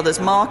to each other's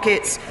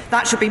markets.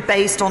 That should be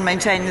based on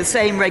maintaining the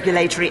same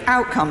regulatory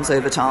outcomes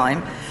over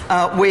time,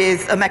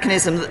 with a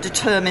mechanism that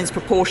determines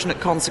proportionate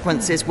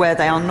consequences where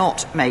they are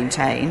not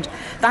maintained.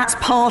 That's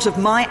part of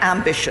my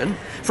ambition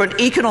for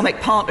an economic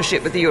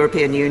partnership with the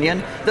European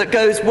Union that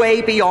goes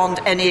way beyond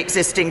any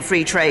existing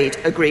free trade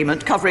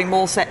agreement, covering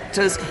more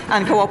sectors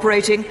and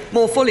cooperating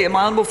more fully. And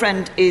my honourable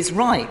friend is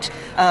right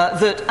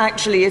that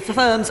actually if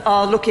firms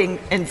are looking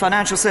in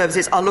financial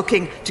services are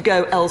looking to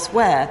go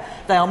elsewhere,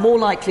 they are more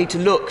likely to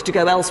look to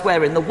go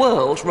elsewhere in the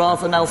world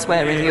rather than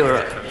elsewhere in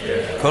Europe.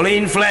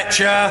 Colleen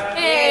Fletcher.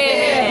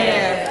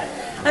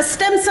 A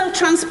stem cell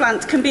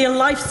transplant can be a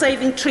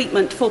life-saving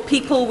treatment for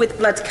people with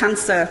blood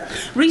cancer.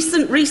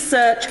 Recent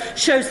research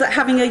shows that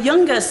having a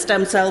younger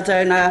stem cell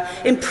donor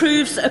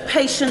improves a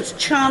patient's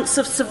chance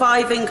of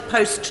surviving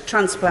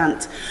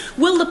post-transplant.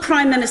 Will the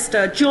Prime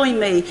Minister join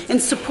me in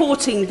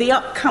supporting the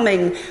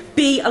upcoming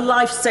Be a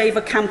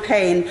Lifesaver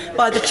campaign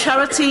by the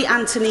charity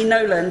Anthony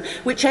Nolan,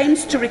 which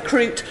aims to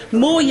recruit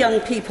more young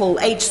people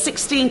aged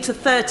 16 to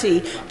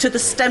 30 to the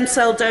stem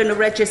cell donor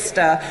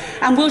register?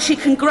 And will she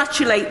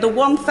congratulate the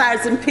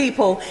 1,000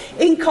 people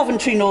in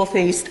Coventry North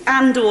East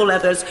and all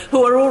others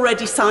who are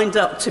already signed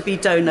up to be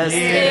donors?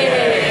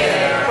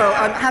 Well,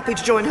 I'm happy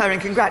to join her in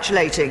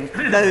congratulating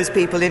those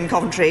people in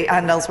Coventry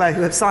and elsewhere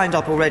who have signed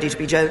up already to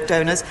be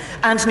donors.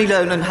 Anthony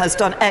Nolan has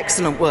done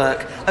excellent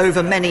work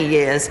over many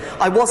years.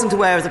 I wasn't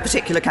aware of the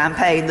particular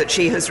campaign that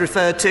she has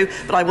referred to,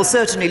 but I will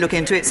certainly look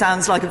into it.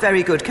 Sounds like a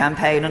very good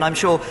campaign, and I'm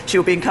sure she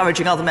will be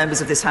encouraging other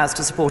members of this House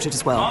to support it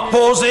as well.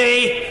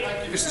 Pawsey.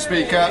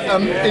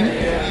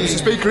 Mr.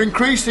 Speaker,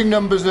 increasing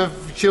numbers of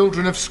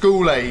children of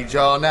school age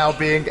are now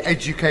being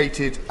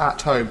educated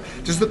at home.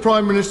 Does the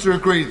Prime Minister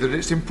agree that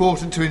it's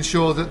important to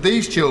ensure that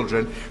these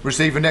children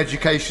receive an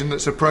education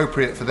that's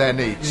appropriate for their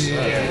needs?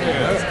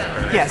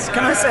 Yes,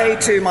 can I say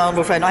to my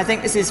honourable friend, I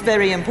think this is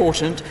very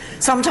important.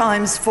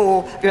 Sometimes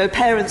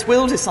parents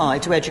will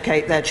decide to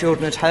educate their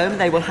children at home.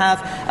 They will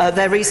have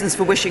their reasons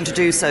for wishing to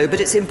do so, but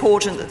it's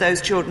important that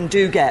those children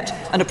do get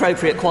an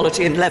appropriate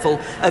quality and level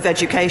of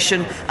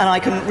education, and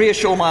I can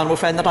reassure my honourable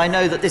friend that I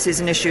know that this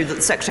is an issue that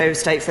the Secretary of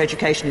State for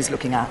Education is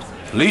looking at.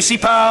 Lucy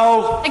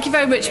Powell. Thank you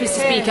very much, Mr.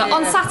 Speaker.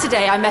 On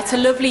Saturday, I met a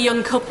lovely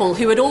young couple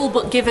who had all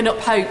but given up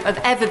hope of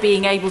ever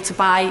being able to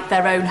buy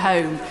their own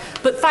home.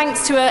 But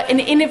thanks to an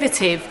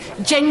innovative,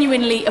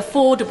 genuinely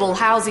affordable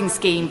housing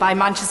scheme by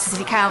Manchester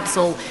City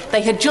Council,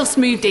 they had just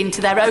moved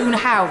into their own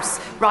house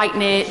right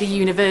near the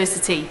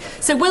university.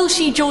 So will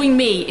she join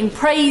me in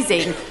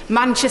praising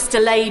Manchester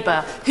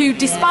Labour, who,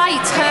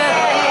 despite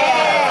her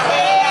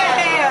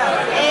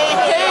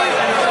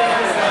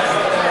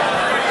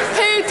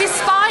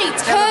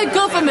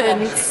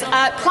government's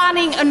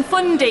planning and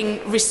funding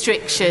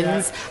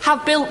restrictions,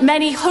 have built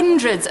many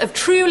hundreds of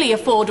truly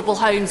affordable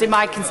homes in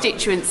my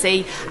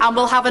constituency, and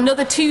will have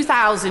another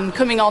 2,000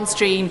 coming on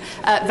stream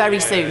very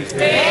soon.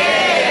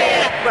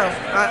 Well,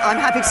 I'm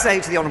happy to say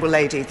to the Honourable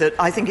Lady that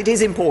I think it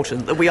is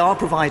important that we are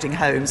providing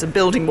homes and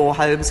building more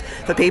homes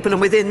for people,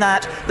 and within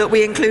that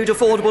we include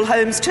affordable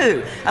homes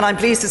too. And I'm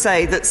pleased to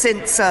say that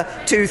since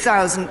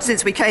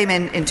we came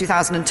in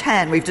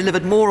 2010, we've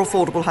delivered more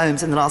affordable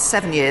homes in the last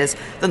 7 years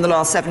than the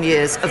last 7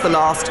 years of the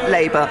last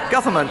Labour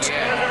government.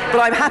 But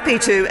I'm happy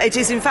to. It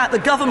is, in fact, the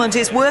government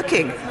is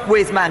working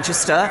with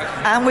Manchester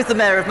and with the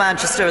Mayor of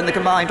Manchester and the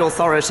combined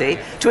authority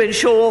to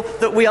ensure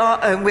that we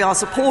are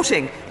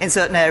supporting in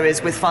certain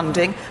areas with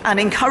funding and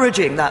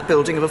encouraging that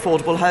building of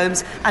affordable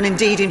homes, and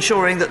indeed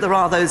ensuring that there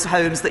are those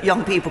homes that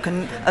young people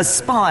can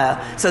aspire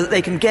so that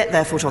they can get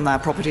their foot on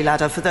that property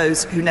ladder for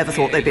those who never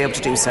thought they'd be able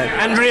to do so.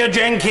 Andrea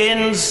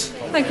Jenkins.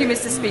 Thank you,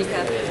 Mr.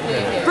 Speaker.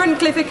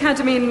 Bruncliffe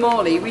Academy in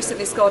Morley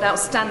recently scored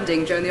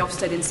outstanding during the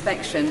Ofsted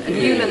inspection, and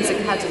Newlands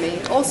Academy,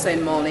 also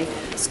in Morley,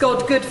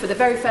 scored good for the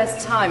very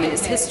first time in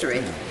its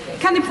history.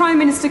 Can the Prime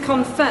Minister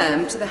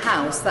confirm to the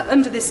House that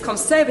under this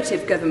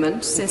Conservative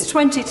government, since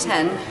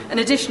 2010, an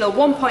additional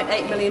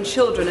 1.8 million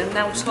children are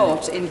now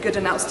taught in good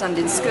and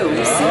outstanding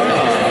schools?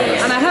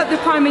 And I hope the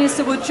Prime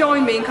Minister will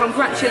join me in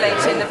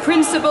congratulating the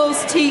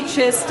principals,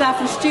 teachers, staff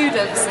and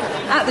students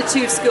at the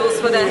two schools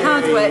for their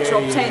hard work to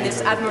obtain this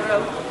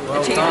admirable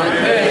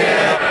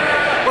achievement.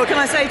 Well, can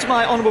I say to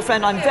my honourable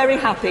friend, I'm very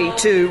happy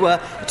to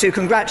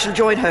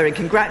join her in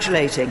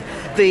congratulating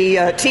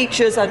the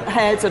teachers and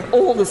heads and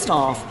all the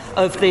staff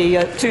of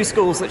the two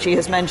schools that she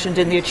has mentioned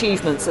in the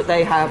achievements that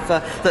they have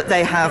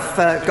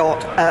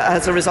got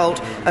as a result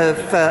of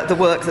the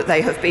work that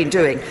they have been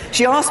doing.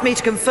 She asked me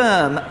to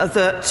confirm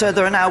that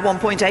there are now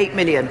 1.8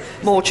 million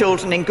more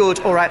children in good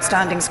or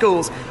outstanding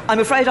schools. I'm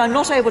afraid I'm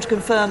not able to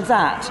confirm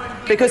that,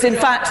 because in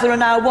fact there are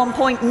now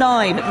 1.9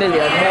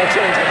 million more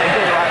children in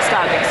good or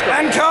outstanding schools.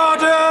 And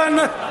Carden!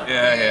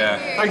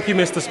 Thank you,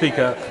 Mr.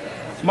 Speaker.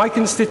 My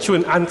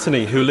constituent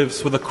Anthony, who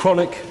lives with a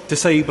chronic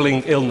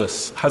disabling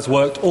illness, has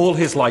worked all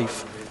his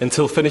life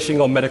until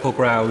finishing on medical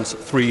grounds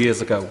 3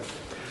 years ago.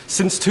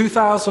 Since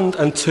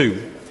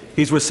 2002,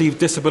 he's received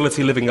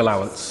disability living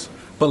allowance,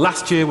 but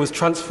last year was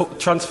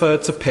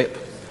transferred to PIP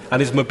and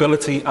his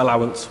mobility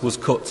allowance was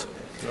cut.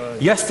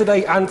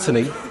 Yesterday,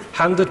 Anthony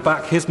handed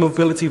back his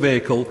mobility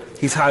vehicle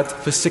he's had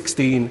for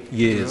 16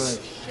 years.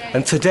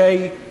 And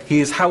today, he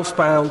is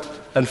housebound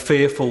and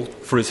fearful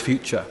for his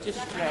future.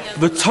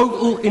 The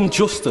total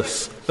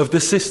injustice of the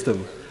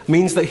system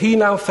means that he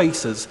now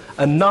faces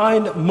a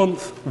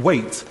 9-month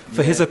wait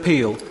for his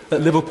appeal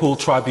at Liverpool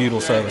Tribunal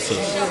Services.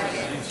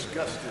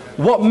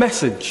 What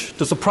message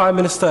does the Prime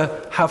Minister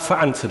have for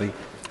Anthony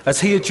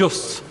as he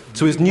adjusts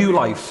to his new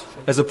life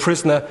as a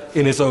prisoner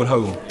in his own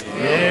home?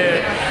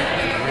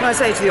 Can I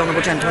say to the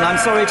honourable gentleman, I'm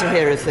sorry to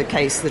hear of the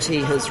case that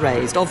he has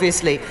raised.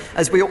 Obviously,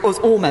 as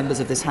all members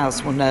of this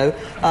House will know,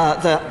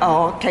 there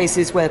are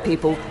cases where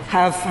people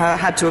have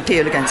had to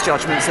appeal against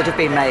judgments that have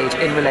been made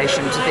in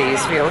relation to these.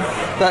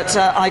 But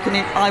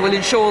I will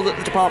ensure that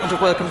the Department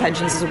of Work and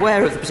Pensions is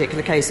aware of the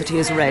particular case that he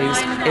has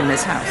raised in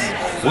this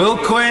House. Will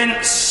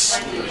Quince.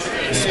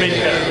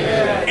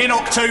 Speaker, in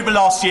October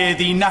last year,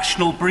 the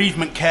National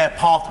Bereavement Care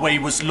Pathway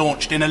was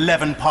launched in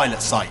 11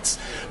 pilot sites.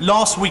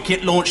 Last week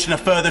it launched in a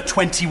further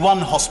 21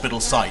 hospital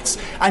sites.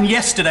 And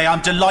yesterday I'm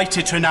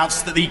delighted to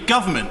announce that the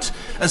government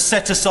has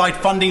set aside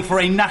funding for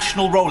a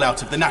national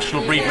rollout of the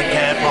National Bereavement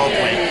Care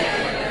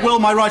Pathway. Will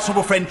my right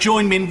honourable friend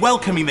join me in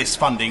welcoming this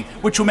funding,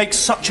 which will make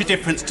such a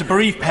difference to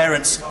bereaved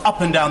parents up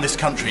and down this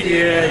country?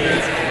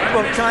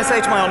 Well, can I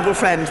say to my honourable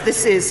friend,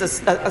 this is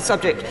a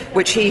subject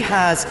which he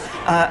has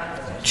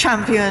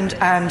championed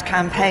and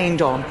campaigned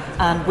on,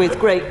 and with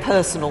great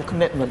personal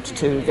commitment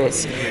to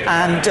this.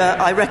 And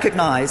I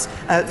recognise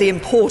the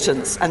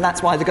importance, and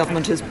that's why the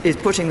government is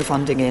putting the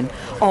funding in,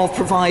 of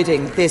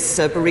providing this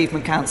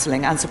bereavement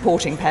counselling and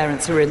supporting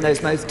parents who are in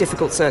those most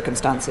difficult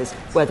circumstances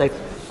where they've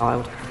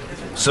child.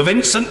 Sir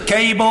Vincent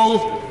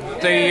Cable.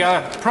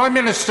 that the Prime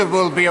Minister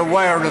will be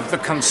aware of the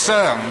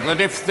concern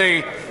that if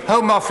the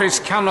Home Office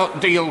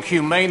cannot deal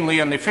humanely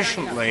and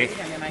efficiently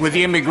with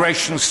the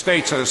immigration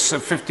status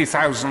of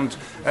 50,000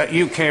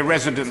 UK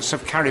residents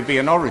of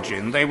Caribbean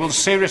origin, they will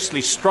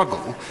seriously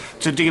struggle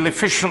to deal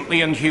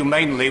efficiently and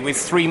humanely with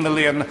 3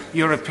 million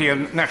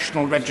European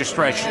national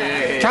registration.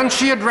 Can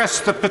she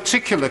address the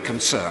particular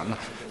concern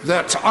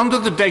that under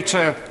the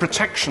Data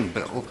Protection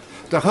Bill,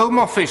 the Home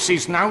Office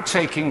is now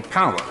taking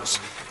powers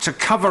to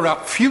cover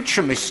up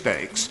future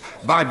mistakes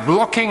by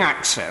blocking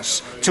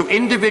access to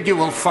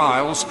individual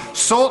files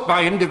sought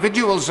by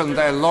individuals and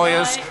their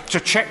lawyers to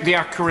check the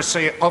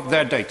accuracy of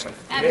their data?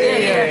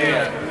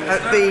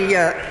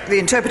 The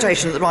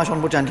interpretation that the Right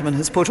Honourable Gentleman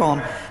has put on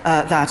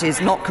that is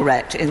not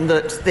correct, in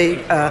that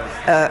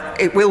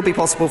it will be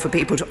possible for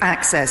people to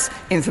access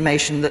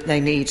information that they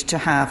need to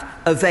have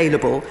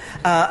available.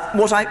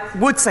 What I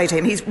would say to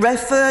him, he's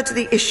referred to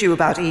the issue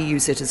about EU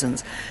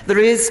citizens. There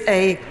is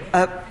a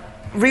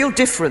real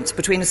difference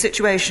between a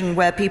situation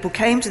where people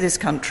came to this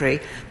country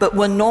but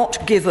were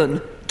not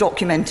given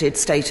documented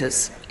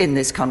status in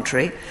this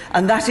country,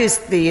 and that is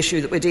the issue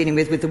that we're dealing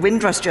with the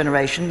Windrush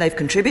generation. They've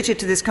contributed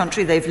to this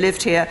country, they've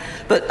lived here,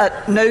 but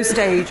at no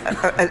stage,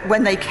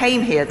 when they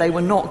came here, they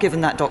were not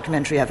given that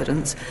documentary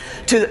evidence.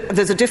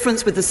 There's a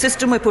difference with the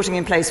system we're putting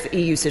in place for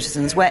EU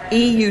citizens, where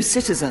EU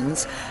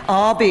citizens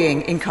are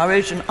being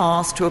encouraged and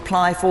asked to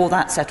apply for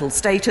that settled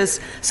status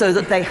so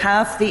that they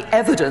have the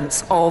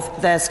evidence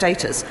of their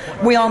status.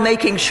 We are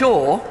making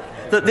sure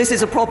that this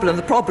is a problem.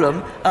 The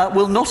problem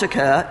will not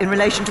occur in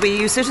relation to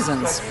EU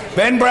citizens.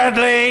 Ben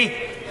Bradley.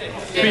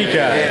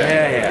 Speaker,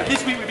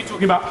 this week we'll be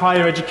talking about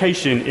higher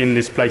education in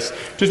this place.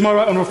 Does my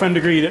right honourable friend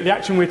agree that the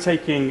action we're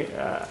taking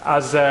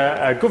as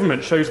a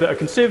government shows that a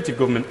Conservative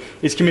government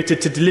is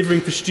committed to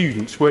delivering for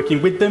students, working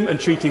with them and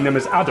treating them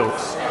as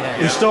adults,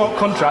 in stark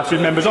contrast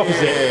with members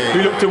opposite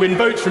who look to win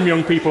votes from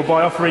young people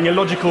by offering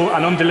illogical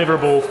and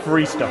undeliverable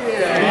free stuff?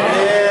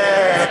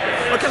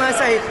 Well, can I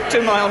say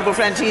to my honourable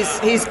friend,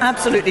 he's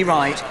absolutely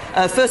right.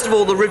 First of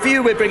all, the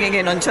review we're bringing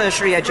in on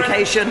tertiary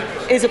education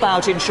is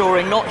about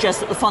ensuring not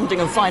just that the funding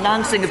and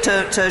financing of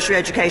tertiary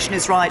education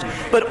is right,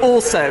 but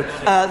also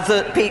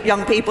that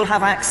young people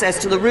have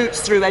access to the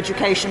routes through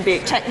education, be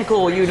it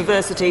technical or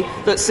university,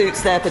 that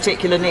suits their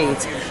particular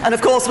needs. And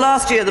of course,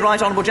 last year, the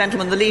Right Honourable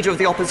Gentleman, the Leader of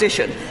the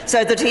Opposition,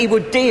 said that he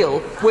would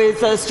deal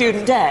with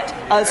student debt.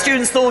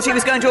 Students thought he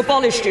was going to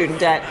abolish student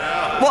debt.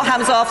 What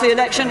happens after the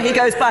election? He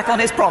goes back on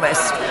his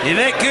promise.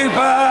 Yvette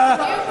Cooper.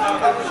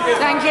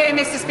 Thank you,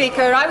 Mr.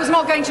 Speaker. I was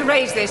not going to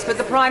raise this, but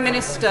the Prime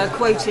Minister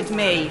quoted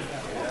me.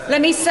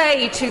 Let me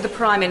say to the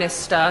Prime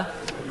Minister,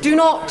 do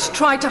not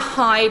try to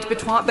hide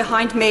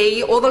behind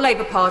me or the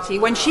Labour Party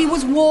when she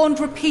was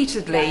warned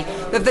repeatedly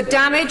of the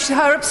damage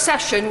her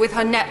obsession with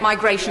her net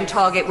migration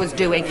target was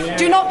doing.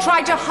 Do not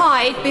try to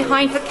hide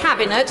behind the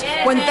Cabinet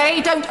when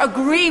they don't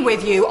agree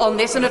with you on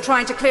this and are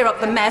trying to clear up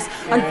the mess.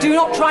 And do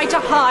not try to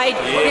hide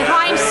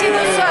behind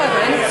civil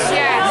servants.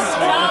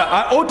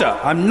 Yes. Order.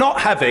 I'm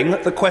not having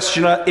the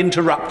questioner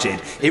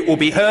interrupted. It will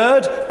be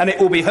heard, and it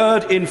will be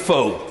heard in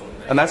full.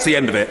 And that's the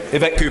end of it.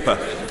 Yvette Cooper.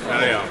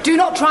 Do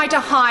not try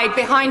to hide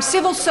behind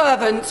civil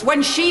servants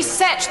when she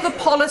set the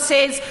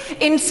policies,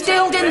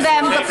 instilled in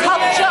them the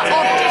culture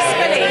of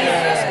disbelief.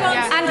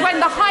 And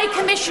when the High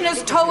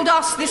Commissioners told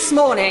us this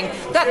morning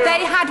that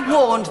they had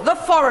warned the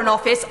Foreign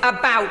Office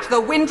about the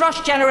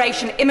Windrush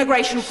generation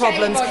immigration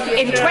problems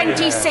in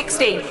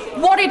 2016,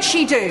 what did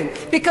she do?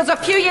 Because a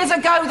few years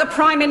ago the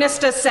Prime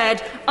Minister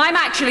said, I'm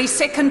actually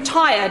sick and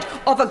tired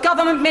of a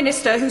government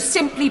minister who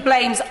simply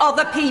blames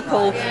other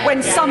people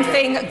when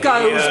something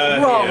goes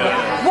wrong.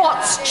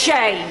 What's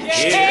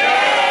changed?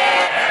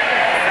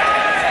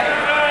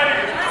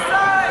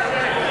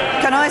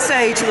 Can I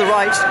say to the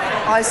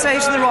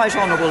right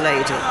honourable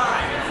lady,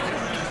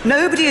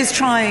 nobody is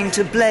trying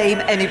to blame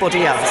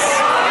anybody else.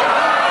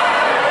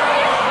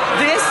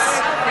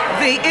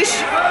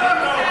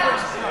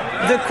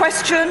 The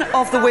question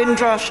of the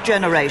Windrush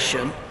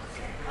generation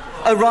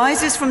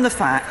arises from the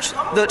fact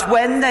that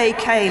when they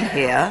came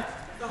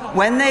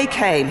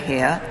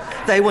here,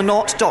 they were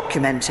not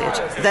documented.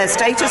 Their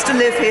status to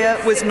live here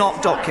was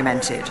not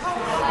documented.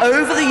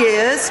 Over the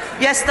years,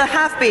 yes, there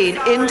have been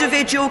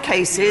individual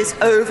cases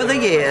over the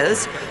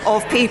years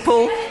of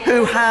people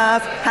who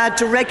have had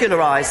to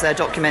regularise their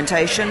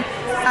documentation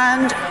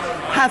and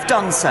have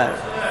done so.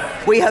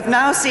 We have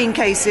now seen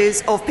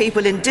cases of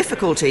people in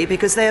difficulty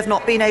because they have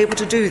not been able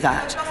to do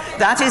that.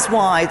 That is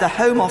why the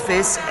Home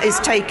Office is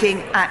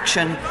taking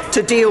action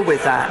to deal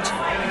with that.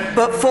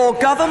 But for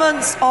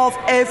governments of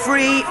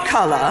every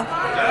colour,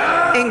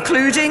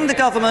 including the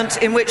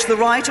government in which the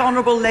Right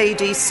Honourable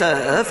Lady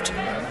served,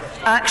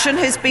 action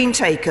has been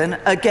taken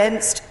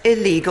against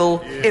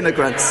illegal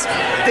immigrants.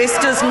 This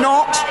does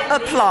not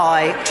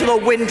apply to the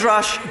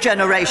Windrush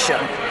generation.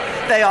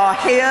 They are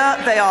here,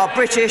 they are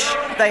British,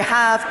 they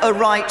have a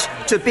right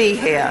to be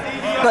here.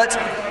 But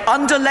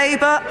under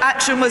Labour,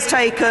 action was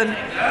taken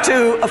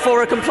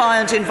for a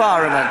compliant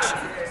environment.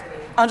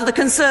 Under the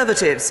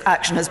Conservatives,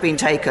 action has been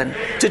taken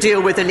to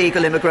deal with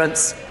illegal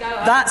immigrants.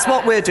 That's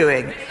what we're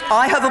doing.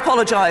 I have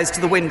apologised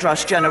to the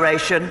Windrush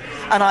generation,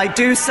 and I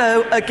do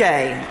so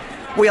again.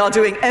 We are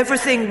doing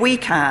everything we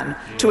can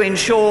to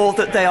ensure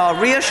that they are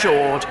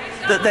reassured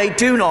that they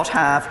do not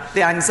have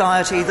the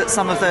anxiety that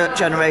some of the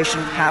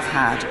generation have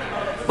had.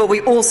 But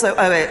we also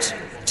owe it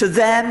to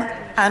them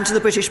and to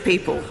the British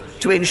people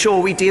to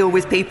ensure we deal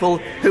with people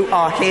who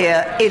are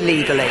here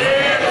illegally.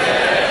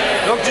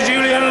 Dr.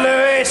 Julian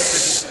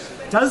Lewis.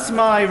 Does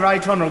my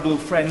right honourable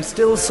friend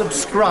still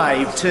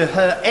subscribe to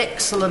her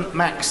excellent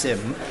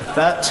maxim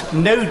that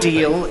no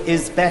deal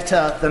is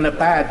better than a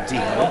bad deal?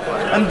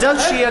 And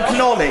does she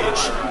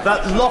acknowledge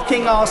that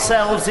locking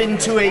ourselves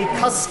into a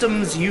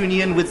customs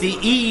union with the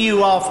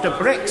EU after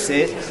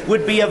Brexit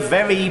would be a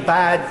very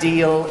bad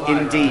deal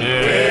indeed?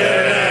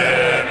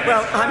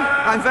 Well,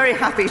 I'm very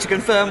happy to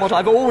confirm what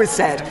I've always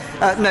said.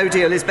 No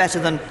deal is better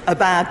than a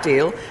bad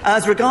deal.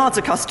 As regards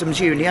a customs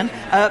union,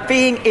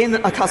 being in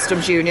a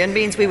customs union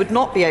means we would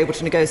not be able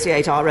to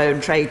negotiate our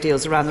own trade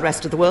deals around the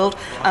rest of the world,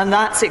 and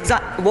that's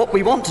exactly what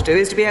we want to do,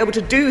 is to be able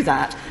to do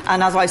that.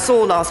 And as I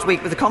saw last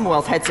week with the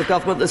Commonwealth heads of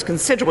government, there's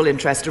considerable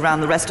interest around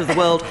the rest of the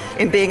world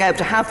in being able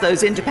to have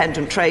those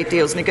independent trade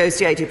deals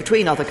negotiated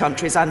between other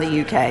countries and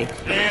the UK.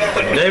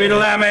 David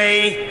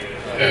Lammy.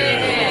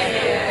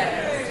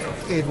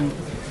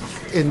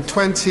 In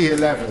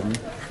 2011,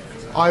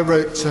 I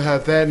wrote to her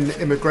then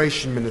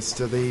Immigration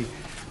Minister, the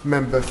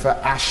member for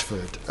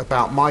Ashford,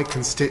 about my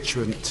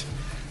constituent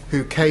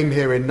who came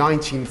here in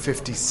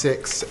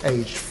 1956,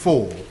 aged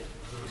 4,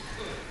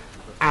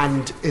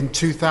 and in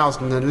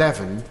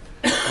 2011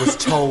 was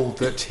told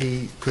that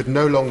he could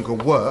no longer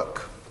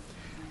work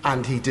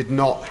and he did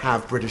not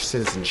have British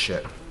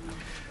citizenship.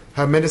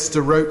 Her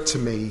minister wrote to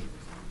me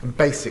and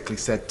basically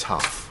said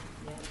tough.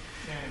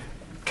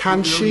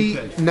 Can she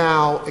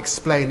now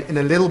explain in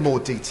a little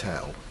more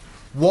detail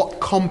what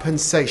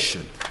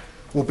compensation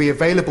will be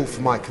available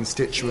for my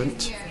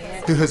constituent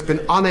who has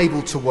been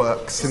unable to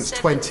work since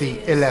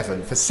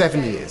 2011 for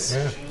 7 years?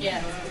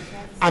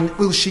 And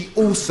will she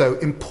also,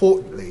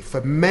 importantly, for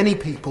many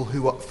people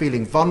who are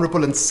feeling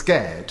vulnerable and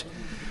scared,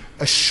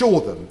 assure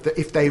them that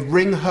if they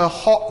ring her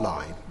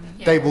hotline,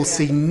 they will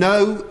see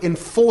no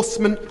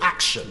enforcement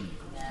action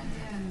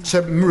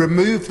to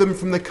remove them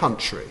from the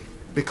country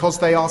because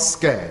they are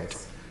scared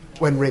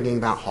when ringing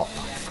that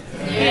hotline?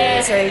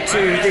 Can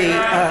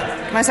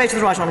I say to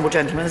the right honourable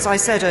gentleman, as I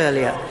said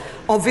earlier,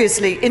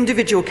 obviously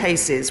individual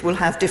cases will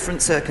have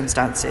different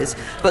circumstances,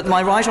 but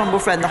my right honourable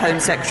friend, the Home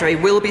Secretary,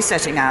 will be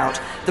setting out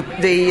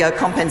the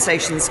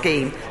compensation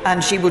scheme,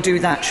 and she will do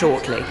that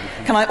shortly.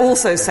 Can I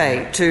also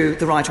say to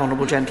the right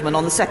honourable gentleman,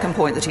 on the second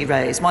point that he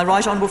raised, my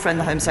right honourable friend,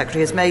 the Home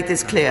Secretary, has made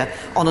this clear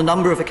on a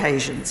number of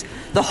occasions.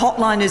 The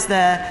hotline is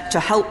there to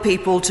help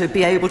people to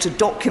be able to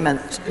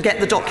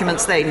get the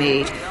documents they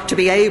need, to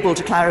be able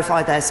to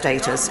clarify their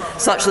status,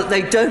 such that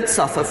they don't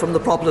suffer from the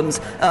problems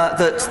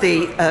that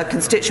the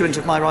constituent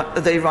of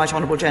the right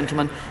honourable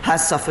gentleman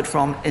has suffered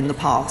from in the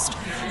past.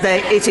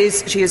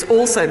 She has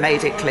also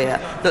made it clear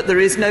that there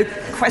is no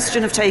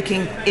question of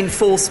taking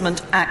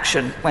enforcement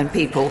action when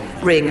people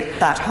ring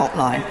that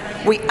hotline.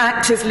 We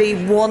actively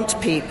want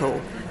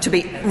people to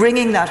be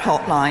ringing that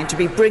hotline, to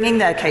be bringing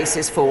their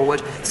cases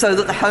forward so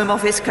that the Home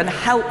Office can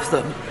help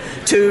them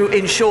to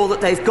ensure that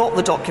they've got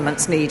the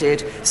documents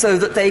needed so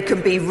that they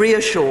can be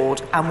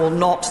reassured and will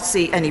not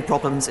see any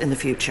problems in the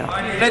future.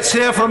 Let's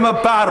hear from a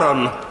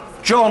Baron,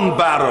 John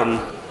Barron.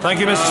 Thank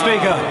you, Mr.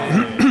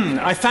 Speaker.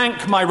 I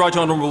thank my right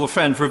honourable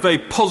friend for a very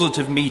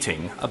positive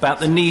meeting about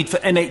the need for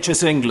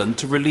NHS England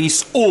to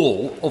release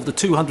all of the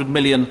 £200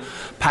 million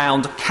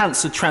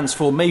cancer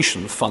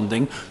transformation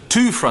funding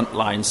to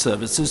frontline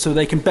services so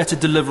they can better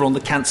deliver on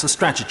the cancer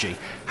strategy.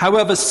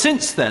 However,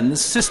 since then, the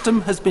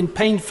system has been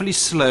painfully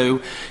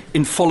slow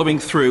in following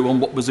through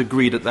on what was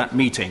agreed at that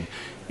meeting.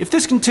 If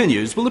this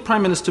continues, will the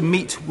Prime Minister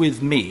meet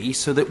with me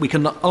so that we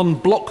can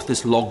unblock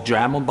this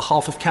logjam on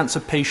behalf of cancer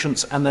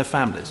patients and their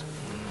families?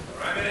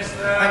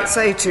 I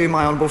say to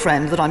my honourable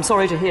friend that I'm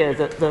sorry to hear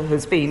that there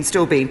has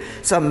still been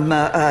some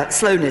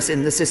slowness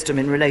in the system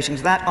in relation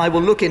to that. I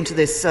will look into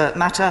this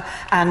matter,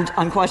 and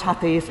I'm quite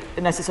happy, if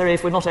necessary,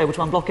 if we're not able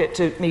to unblock it,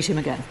 to meet him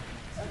again.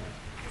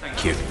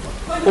 Thank you.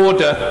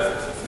 Order.